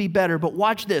want to be better. But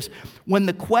watch this. When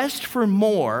the quest for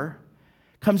more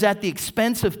comes at the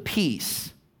expense of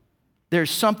peace,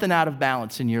 there's something out of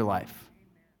balance in your life.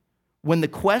 When the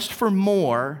quest for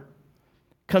more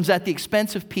comes at the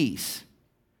expense of peace,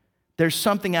 there's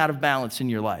something out of balance in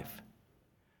your life.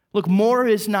 Look, more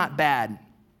is not bad,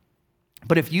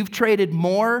 but if you've traded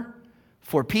more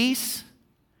for peace,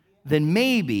 then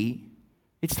maybe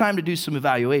it's time to do some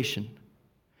evaluation.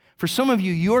 For some of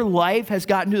you, your life has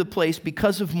gotten to the place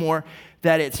because of more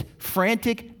that it's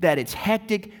frantic, that it's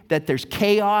hectic, that there's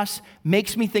chaos.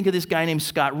 Makes me think of this guy named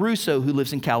Scott Russo who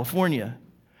lives in California.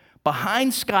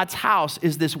 Behind Scott's house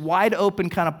is this wide open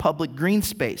kind of public green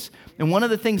space. And one of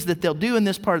the things that they'll do in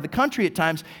this part of the country at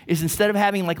times is instead of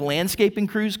having like landscaping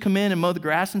crews come in and mow the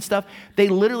grass and stuff, they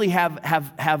literally have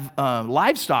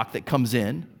livestock that comes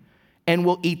in and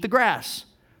will eat the grass.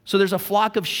 So there's a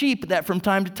flock of sheep that from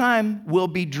time to time will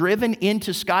be driven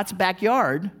into Scott's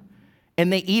backyard,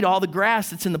 and they eat all the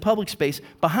grass that's in the public space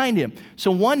behind him.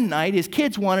 So one night, his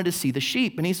kids wanted to see the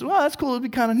sheep. And he said, well, that's cool. It'd be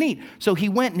kind of neat. So he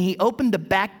went and he opened the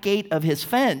back gate of his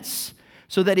fence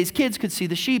so that his kids could see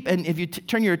the sheep. And if you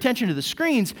turn your attention to the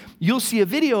screens, you'll see a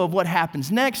video of what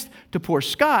happens next to poor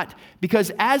Scott.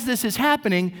 Because as this is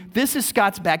happening, this is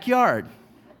Scott's backyard.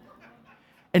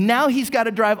 And now he's got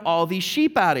to drive all these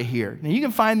sheep out of here. Now, you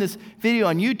can find this video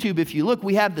on YouTube if you look.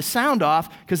 We have the sound off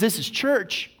because this is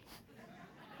church.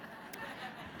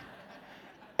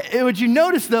 What you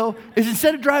notice, though, is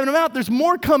instead of driving them out, there's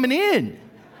more coming in.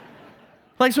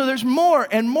 Like, so there's more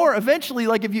and more. Eventually,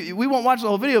 like we won't watch the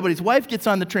whole video, but his wife gets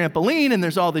on the trampoline and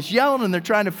there's all this yelling and they're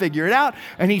trying to figure it out.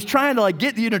 And he's trying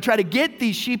to try to get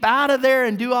these sheep out of there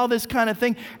and do all this kind of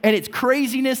thing. And it's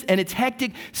craziness and it's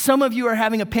hectic. Some of you are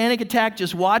having a panic attack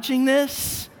just watching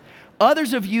this.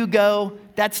 Others of you go,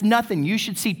 that's nothing. You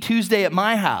should see Tuesday at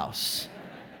my house.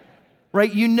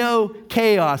 Right? You know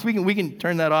chaos. We can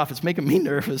turn that off. It's making me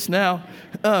nervous now.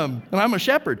 And I'm a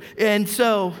shepherd. And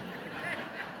so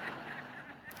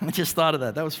I just thought of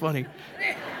that. That was funny.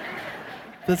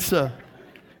 But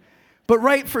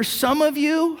right, for some of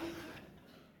you,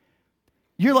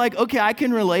 you're like, okay, I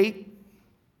can relate.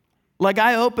 Like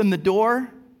I open the door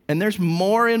and there's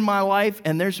more in my life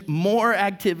and there's more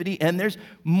activity and there's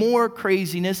more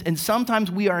craziness. And sometimes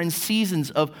we are in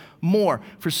seasons of more.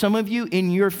 For some of you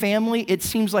in your family, it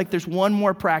seems like there's one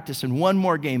more practice and one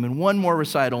more game and one more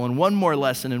recital and one more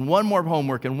lesson and one more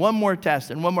homework and one more test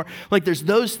and one more. Like there's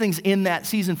those things in that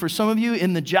season. For some of you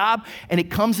in the job, and it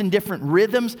comes in different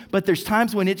rhythms, but there's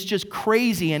times when it's just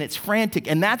crazy and it's frantic,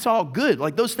 and that's all good.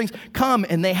 Like those things come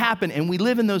and they happen, and we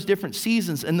live in those different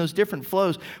seasons and those different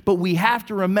flows. But we have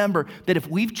to remember that if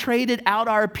we've traded out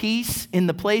our peace in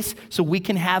the place so we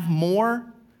can have more,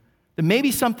 then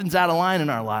maybe something's out of line in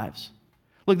our lives.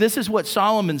 Look, this is what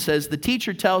Solomon says. The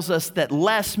teacher tells us that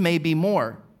less may be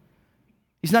more.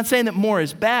 He's not saying that more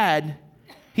is bad.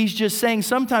 He's just saying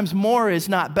sometimes more is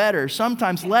not better.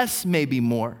 Sometimes less may be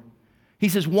more. He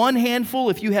says one handful,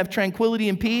 if you have tranquility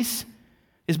and peace,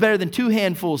 is better than 2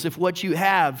 handfuls if what you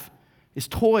have is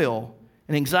toil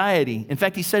and anxiety. In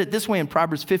fact, he said it this way in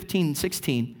Proverbs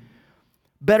 15:16.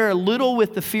 Better a little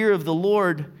with the fear of the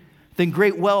Lord than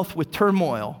great wealth with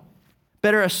turmoil.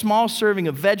 Better a small serving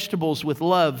of vegetables with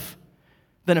love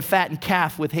than a fattened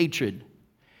calf with hatred.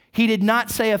 He did not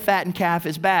say a fattened calf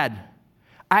is bad.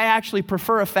 I actually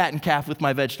prefer a fattened calf with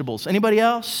my vegetables. Anybody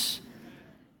else?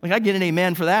 Like I get an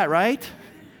amen for that, right?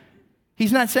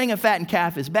 He's not saying a fattened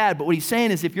calf is bad, but what he's saying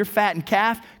is if your fattened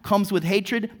calf comes with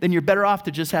hatred, then you're better off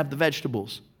to just have the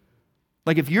vegetables.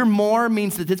 Like if your more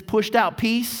means that it's pushed out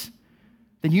peace,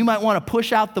 then you might want to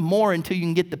push out the more until you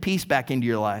can get the peace back into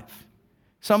your life.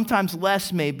 Sometimes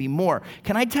less may be more.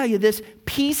 Can I tell you this?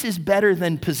 Peace is better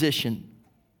than position.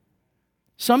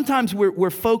 Sometimes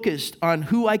we're focused on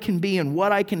who I can be and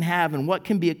what I can have and what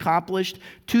can be accomplished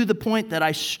to the point that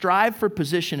I strive for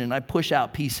position and I push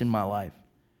out peace in my life.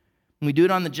 And we do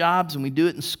it on the jobs and we do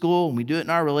it in school and we do it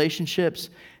in our relationships.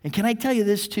 And can I tell you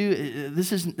this too?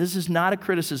 This is not a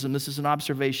criticism. This is an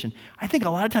observation. I think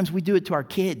a lot of times we do it to our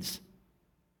kids,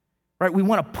 right? We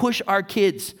want to push our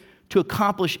kids to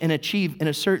accomplish and achieve in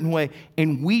a certain way.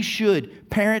 And we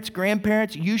should, parents,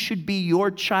 grandparents, you should be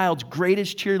your child's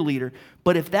greatest cheerleader.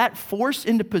 But if that force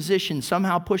into position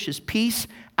somehow pushes peace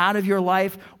out of your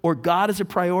life or God is a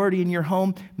priority in your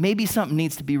home, maybe something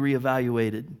needs to be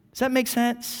reevaluated. Does that make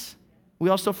sense? We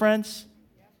all still friends?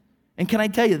 And can I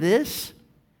tell you this?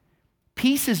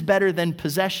 Peace is better than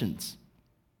possessions.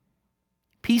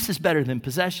 Peace is better than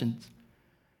possessions.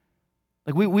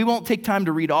 Like we won't take time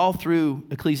to read all through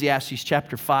Ecclesiastes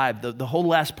chapter 5. The whole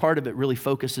last part of it really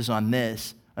focuses on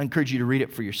this. I encourage you to read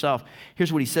it for yourself.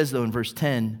 Here's what he says, though, in verse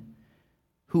 10.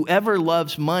 Whoever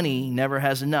loves money never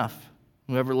has enough.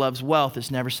 Whoever loves wealth is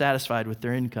never satisfied with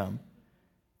their income.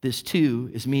 This,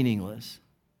 too, is meaningless.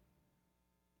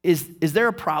 Is there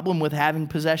a problem with having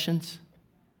possessions?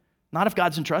 Not if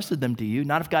God's entrusted them to you,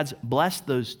 not if God's blessed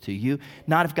those to you,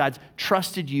 not if God's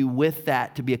trusted you with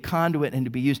that to be a conduit and to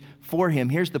be used for him.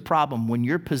 Here's the problem. When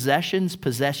your possessions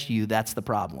possess you, that's the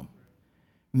problem.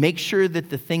 Make sure that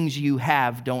the things you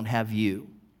have don't have you.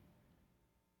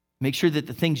 Make sure that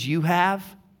the things you have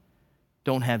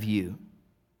don't have you.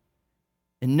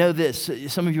 And know this,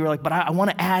 some of you are like, but I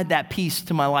want to add that piece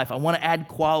to my life. I want to add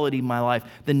quality in my life.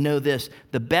 Then know this,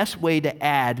 the best way to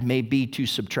add may be to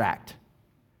subtract.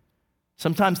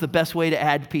 Sometimes the best way to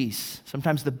add peace,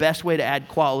 sometimes the best way to add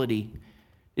quality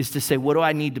is to say, what do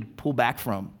I need to pull back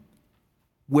from?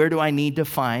 Where do I need to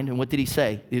find? And what did he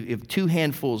say? If 2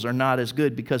 handfuls are not as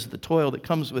good because of the toil that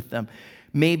comes with them,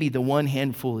 maybe the 1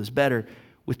 handful is better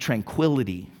with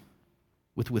tranquility,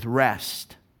 with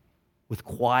rest, with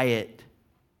quiet,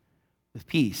 with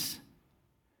peace.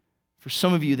 For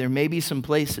some of you, there may be some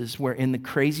places where in the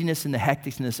craziness and the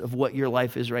hecticness of what your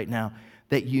life is right now,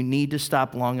 that you need to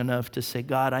stop long enough to say,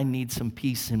 God, I need some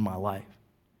peace in my life.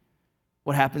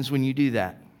 What happens when you do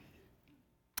that?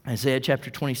 Isaiah chapter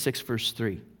 26, verse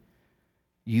 3.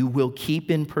 You will keep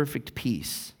in perfect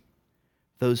peace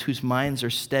those whose minds are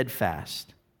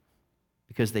steadfast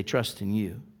because they trust in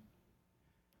you.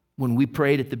 When we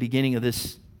prayed at the beginning of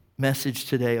this message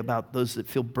today about those that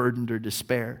feel burdened or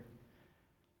despair,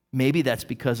 maybe that's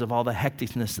because of all the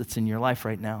hecticness that's in your life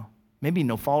right now. Maybe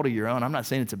no fault of your own. I'm not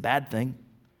saying it's a bad thing.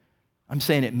 I'm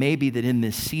saying it may be that in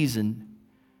this season,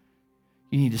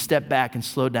 you need to step back and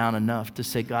slow down enough to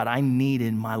say, God, I need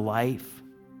in my life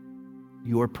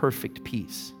your perfect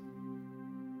peace.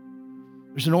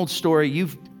 There's an old story.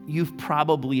 You've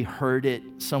probably heard it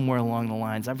somewhere along the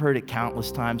lines. I've heard it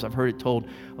countless times. I've heard it told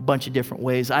a bunch of different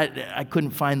ways. I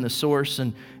couldn't find the source,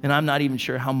 and I'm not even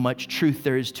sure how much truth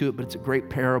there is to it, but it's a great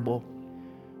parable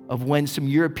of when some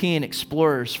European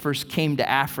explorers first came to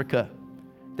Africa.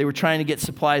 They were trying to get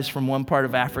supplies from one part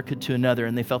of Africa to another,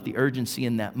 and they felt the urgency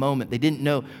in that moment. They didn't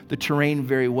know the terrain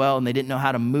very well, and they didn't know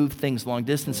how to move things long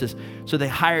distances, so they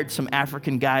hired some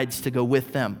African guides to go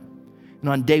with them. And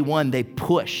on day 1, they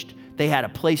pushed. They had a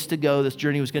place to go. This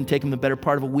journey was going to take them the better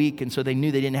part of a week, and so they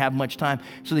knew they didn't have much time,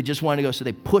 so they just wanted to go. So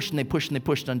they pushed and they pushed and they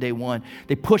pushed on day 1.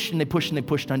 They pushed and they pushed and they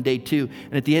pushed on day 2.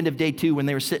 And at the end of day 2, when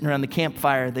they were sitting around the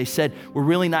campfire, they said, we're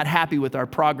really not happy with our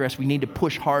progress. We need to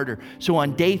push harder. So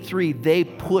on day 3, they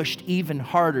pushed even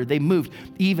harder. They moved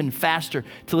even faster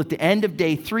till at the end of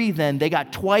day 3, then they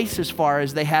got twice as far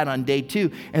as they had on day 2.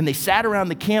 And they sat around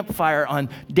the campfire on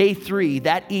day 3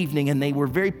 that evening, and they were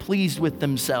very pleased with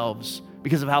themselves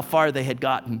because of how far they had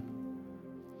gotten.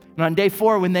 And on day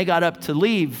 4, when they got up to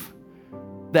leave,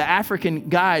 the African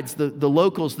guides, the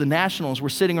locals, the nationals were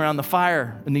sitting around the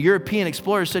fire, and the European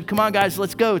explorers said, come on guys,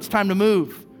 let's go, it's time to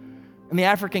move. And the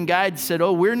African guides said,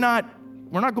 oh, we're not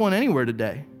going anywhere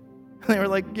today. And they were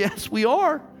like, yes, we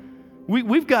are.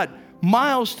 We've got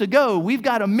miles to go. We've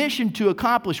got a mission to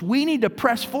accomplish. We need to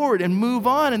press forward and move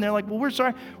on. And they're like, well, we're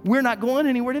sorry, we're not going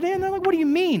anywhere today. And they're like, what do you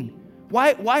mean?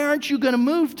 Why aren't you going to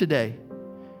move today?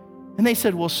 And they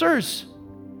said, well, sirs,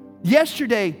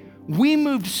 yesterday we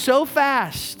moved so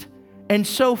fast and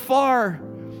so far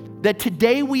that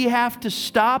today we have to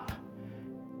stop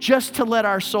just to let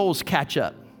our souls catch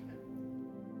up.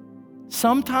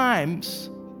 Sometimes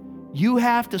you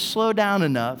have to slow down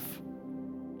enough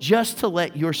just to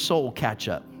let your soul catch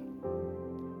up.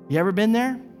 You ever been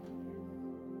there?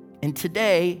 And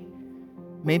today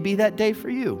may be that day for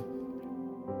you.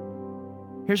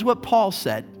 Here's what Paul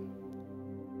said.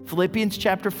 Philippians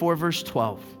chapter 4, verse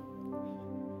 12.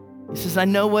 He says, I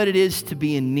know what it is to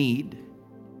be in need,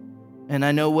 and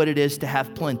I know what it is to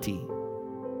have plenty.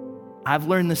 I've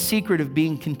learned the secret of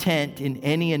being content in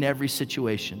any and every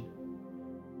situation,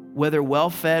 whether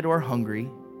well-fed or hungry,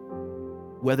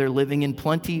 whether living in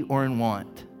plenty or in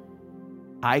want.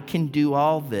 I can do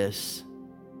all this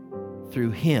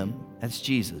through him, that's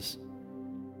Jesus,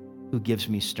 who gives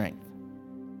me strength.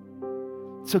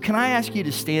 So can I ask you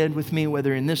to stand with me,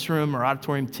 whether in this room or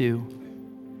auditorium 2?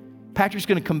 Patrick's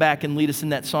going to come back and lead us in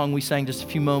that song we sang just a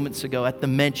few moments ago, At the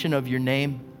Mention of Your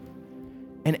Name.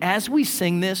 And as we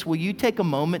sing this, will you take a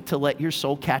moment to let your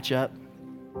soul catch up?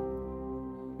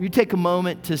 Will you take a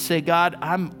moment to say, God,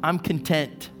 I'm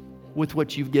content with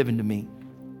what you've given to me?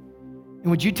 And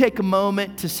would you take a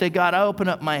moment to say, God, I open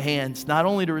up my hands, not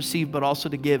only to receive, but also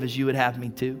to give as you would have me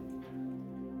to?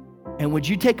 And would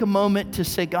you take a moment to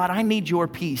say, God, I need your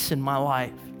peace in my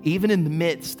life, even in the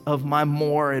midst of my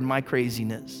more and my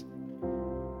craziness?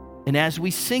 And as we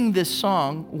sing this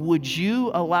song, would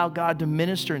you allow God to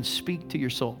minister and speak to your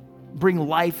soul? Bring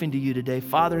life into you today.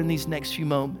 Father, in these next few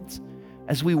moments,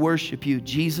 as we worship you,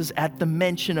 Jesus, at the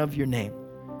mention of your name,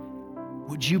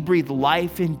 would you breathe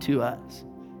life into us?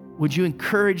 Would you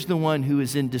encourage the one who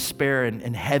is in despair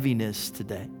and heaviness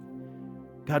today?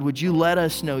 God, would you let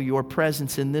us know your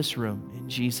presence in this room? In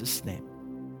Jesus' name,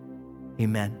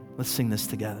 amen. Let's sing this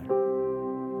together.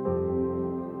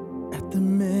 At the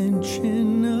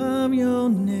mention of your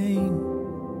name,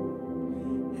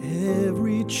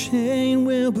 every chain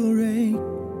will break.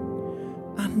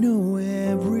 I know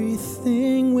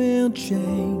everything will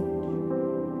change.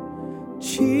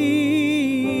 Jesus,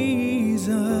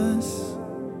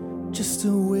 just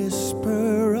a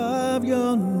whisper of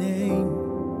your name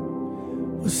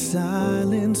will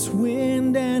silence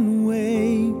wind and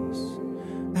waves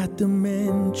at the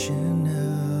mention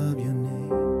of your name.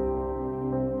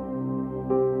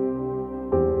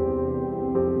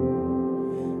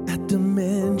 At the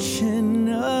mention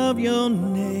of your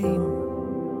name,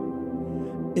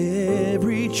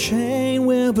 every chain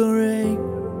will break.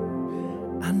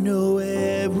 I know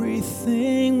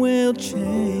everything will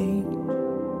change.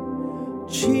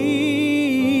 Jesus,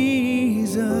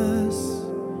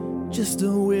 just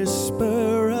a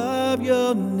whisper of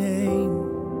your name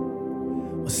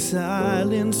will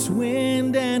silence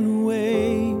wind and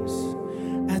waves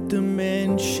at the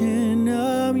mention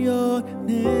of your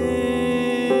name.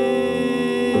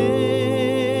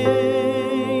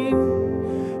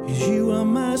 You are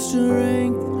my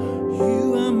strength,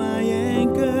 you are my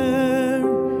anchor,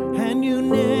 and you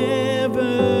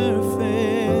never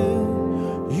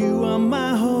fail. You are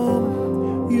my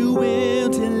hope, you will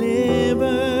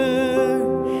deliver.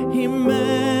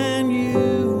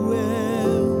 Emmanuel,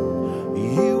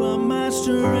 you are my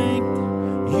strength,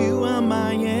 you are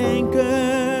my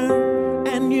anchor,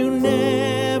 and you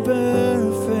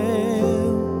never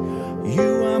fail.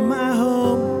 You are my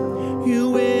hope, you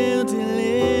will deliver.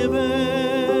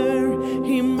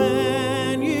 Emmanuel,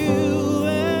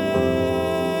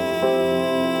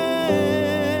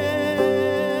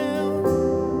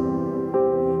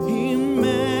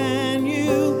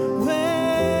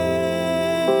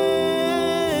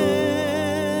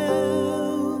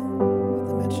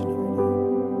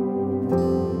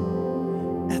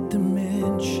 at the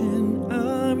mention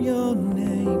of your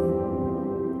name,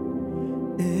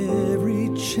 every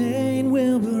chain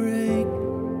will break.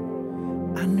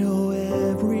 I know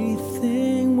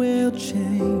everything will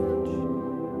change.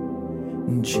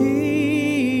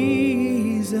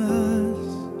 Jesus,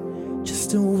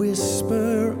 just a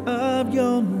whisper of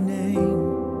your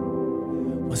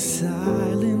name will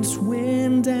silence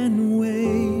wind and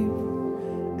wave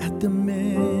at the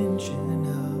mention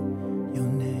of your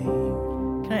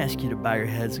name. Can I ask you to bow your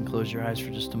heads and close your eyes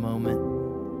for just a moment?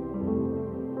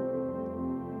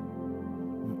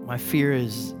 My fear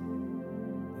is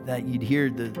that you'd hear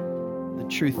the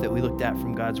truth that we looked at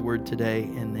from God's word today,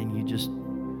 and then you just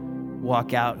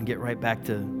walk out and get right back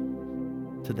to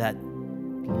that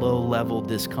low-level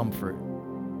discomfort.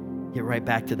 Get right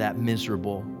back to that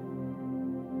miserable.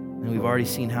 And we've already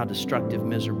seen how destructive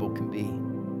miserable can be.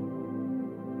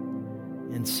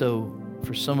 And so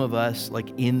for some of us, like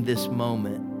in this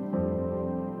moment,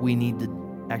 we need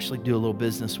to actually do a little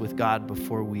business with God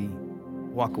before we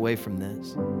walk away from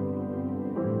this.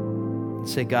 And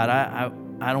say, God,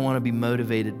 I don't want to be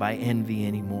motivated by envy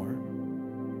anymore.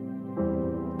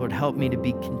 Lord, help me to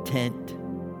be content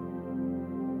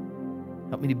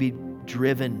Help me to be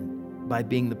driven by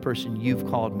being the person you've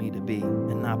called me to be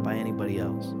and not by anybody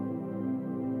else.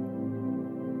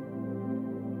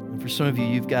 And for some of you,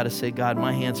 you've got to say, God,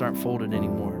 my hands aren't folded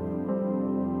anymore.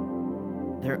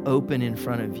 They're open in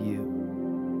front of you.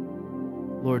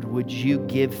 Lord, would you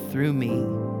give through me,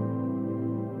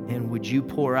 and would you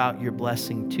pour out your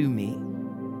blessing to me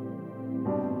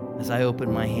as I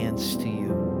open my hands to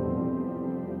you?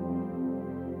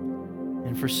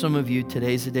 And for some of you,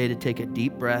 today's the day to take a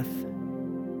deep breath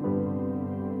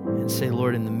and say,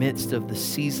 Lord, in the midst of the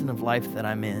season of life that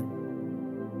I'm in,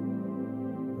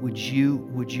 would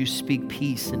you speak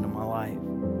peace into my life?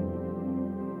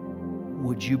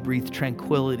 Would you breathe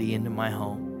tranquility into my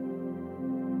home?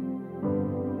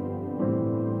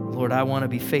 Lord, I want to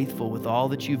be faithful with all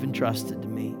that you've entrusted to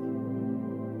me,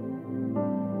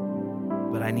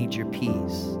 but I need your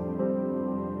peace.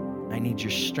 I need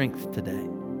your strength today.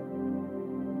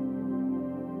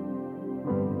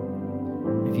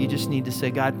 If you just need to say,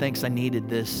 God, thanks, I needed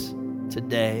this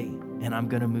today, and I'm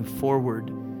going to move forward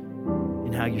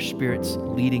in how your Spirit's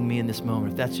leading me in this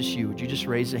moment. If that's just you, would you just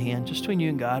raise a hand just between you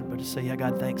and God, but just say, yeah,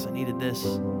 God, thanks, I needed this.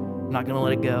 I'm not going to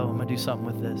let it go. I'm going to do something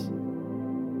with this.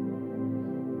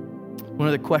 One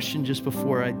other question just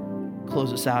before I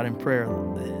close us out in prayer.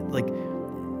 Like,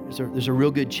 there's a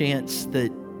real good chance that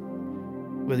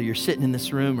whether you're sitting in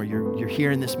this room or you're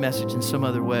hearing this message in some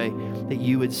other way, that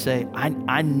you would say,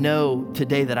 I know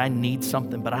today that I need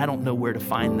something, but I don't know where to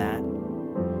find that.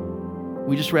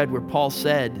 We just read where Paul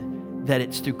said that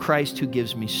it's through Christ who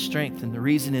gives me strength. And the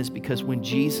reason is because when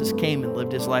Jesus came and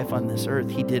lived his life on this earth,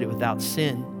 he did it without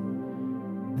sin.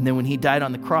 And then when he died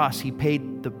on the cross, he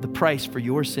paid the price for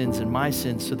your sins and my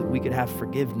sins so that we could have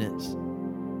forgiveness.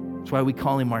 That's why we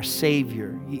call him our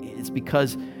Savior. It's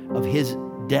because of his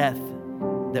death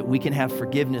that we can have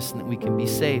forgiveness and that we can be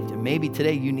saved. And maybe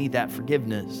today you need that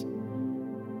forgiveness.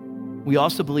 We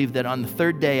also believe that on the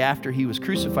third day after he was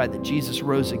crucified, that Jesus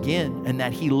rose again and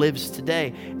that he lives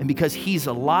today. And because he's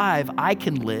alive, I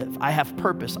can live. I have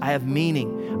purpose. I have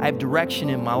meaning. I have direction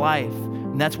in my life.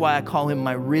 And that's why I call him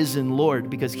my risen Lord,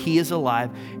 because he is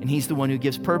alive and he's the one who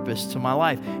gives purpose to my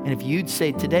life. And if you'd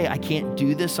say today, I can't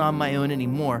do this on my own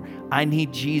anymore, I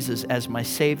need Jesus as my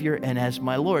Savior and as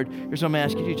my Lord, here's what I'm going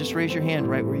to ask you to do. Just raise your hand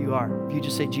right where you are. If you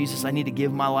just say, Jesus, I need to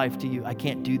give my life to you. I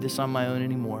can't do this on my own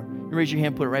anymore. You raise your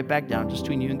hand, put it right back down, just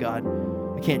between you and God.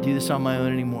 I can't do this on my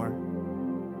own anymore.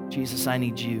 Jesus, I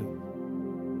need you.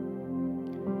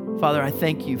 Father, I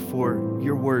thank you for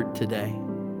your word today.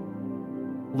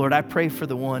 Lord, I pray for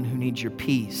the one who needs your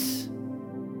peace.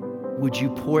 Would you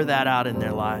pour that out in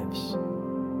their lives?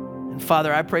 And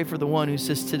Father, I pray for the one who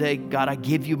says today, God, I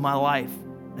give you my life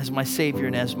as my Savior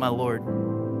and as my Lord.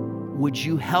 Would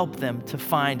you help them to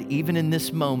find, even in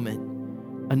this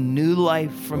moment, a new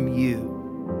life from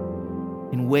you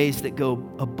in ways that go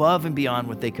above and beyond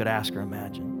what they could ask or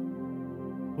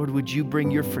imagine? Lord, would you bring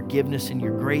your forgiveness and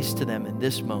your grace to them in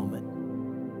this moment?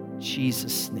 In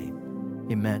Jesus' name,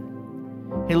 amen.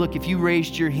 Hey, look, if you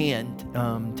raised your hand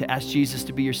to ask Jesus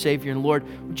to be your Savior and Lord,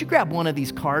 would you grab one of these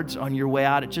cards on your way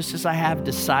out? It just says, I have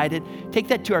decided. Take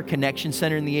that to our Connection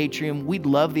Center in the atrium. We'd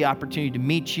love the opportunity to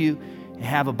meet you and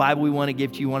have a Bible we want to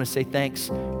give to you. We want to say thanks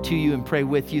to you and pray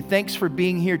with you. Thanks for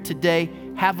being here today.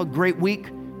 Have a great week.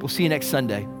 We'll see you next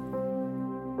Sunday.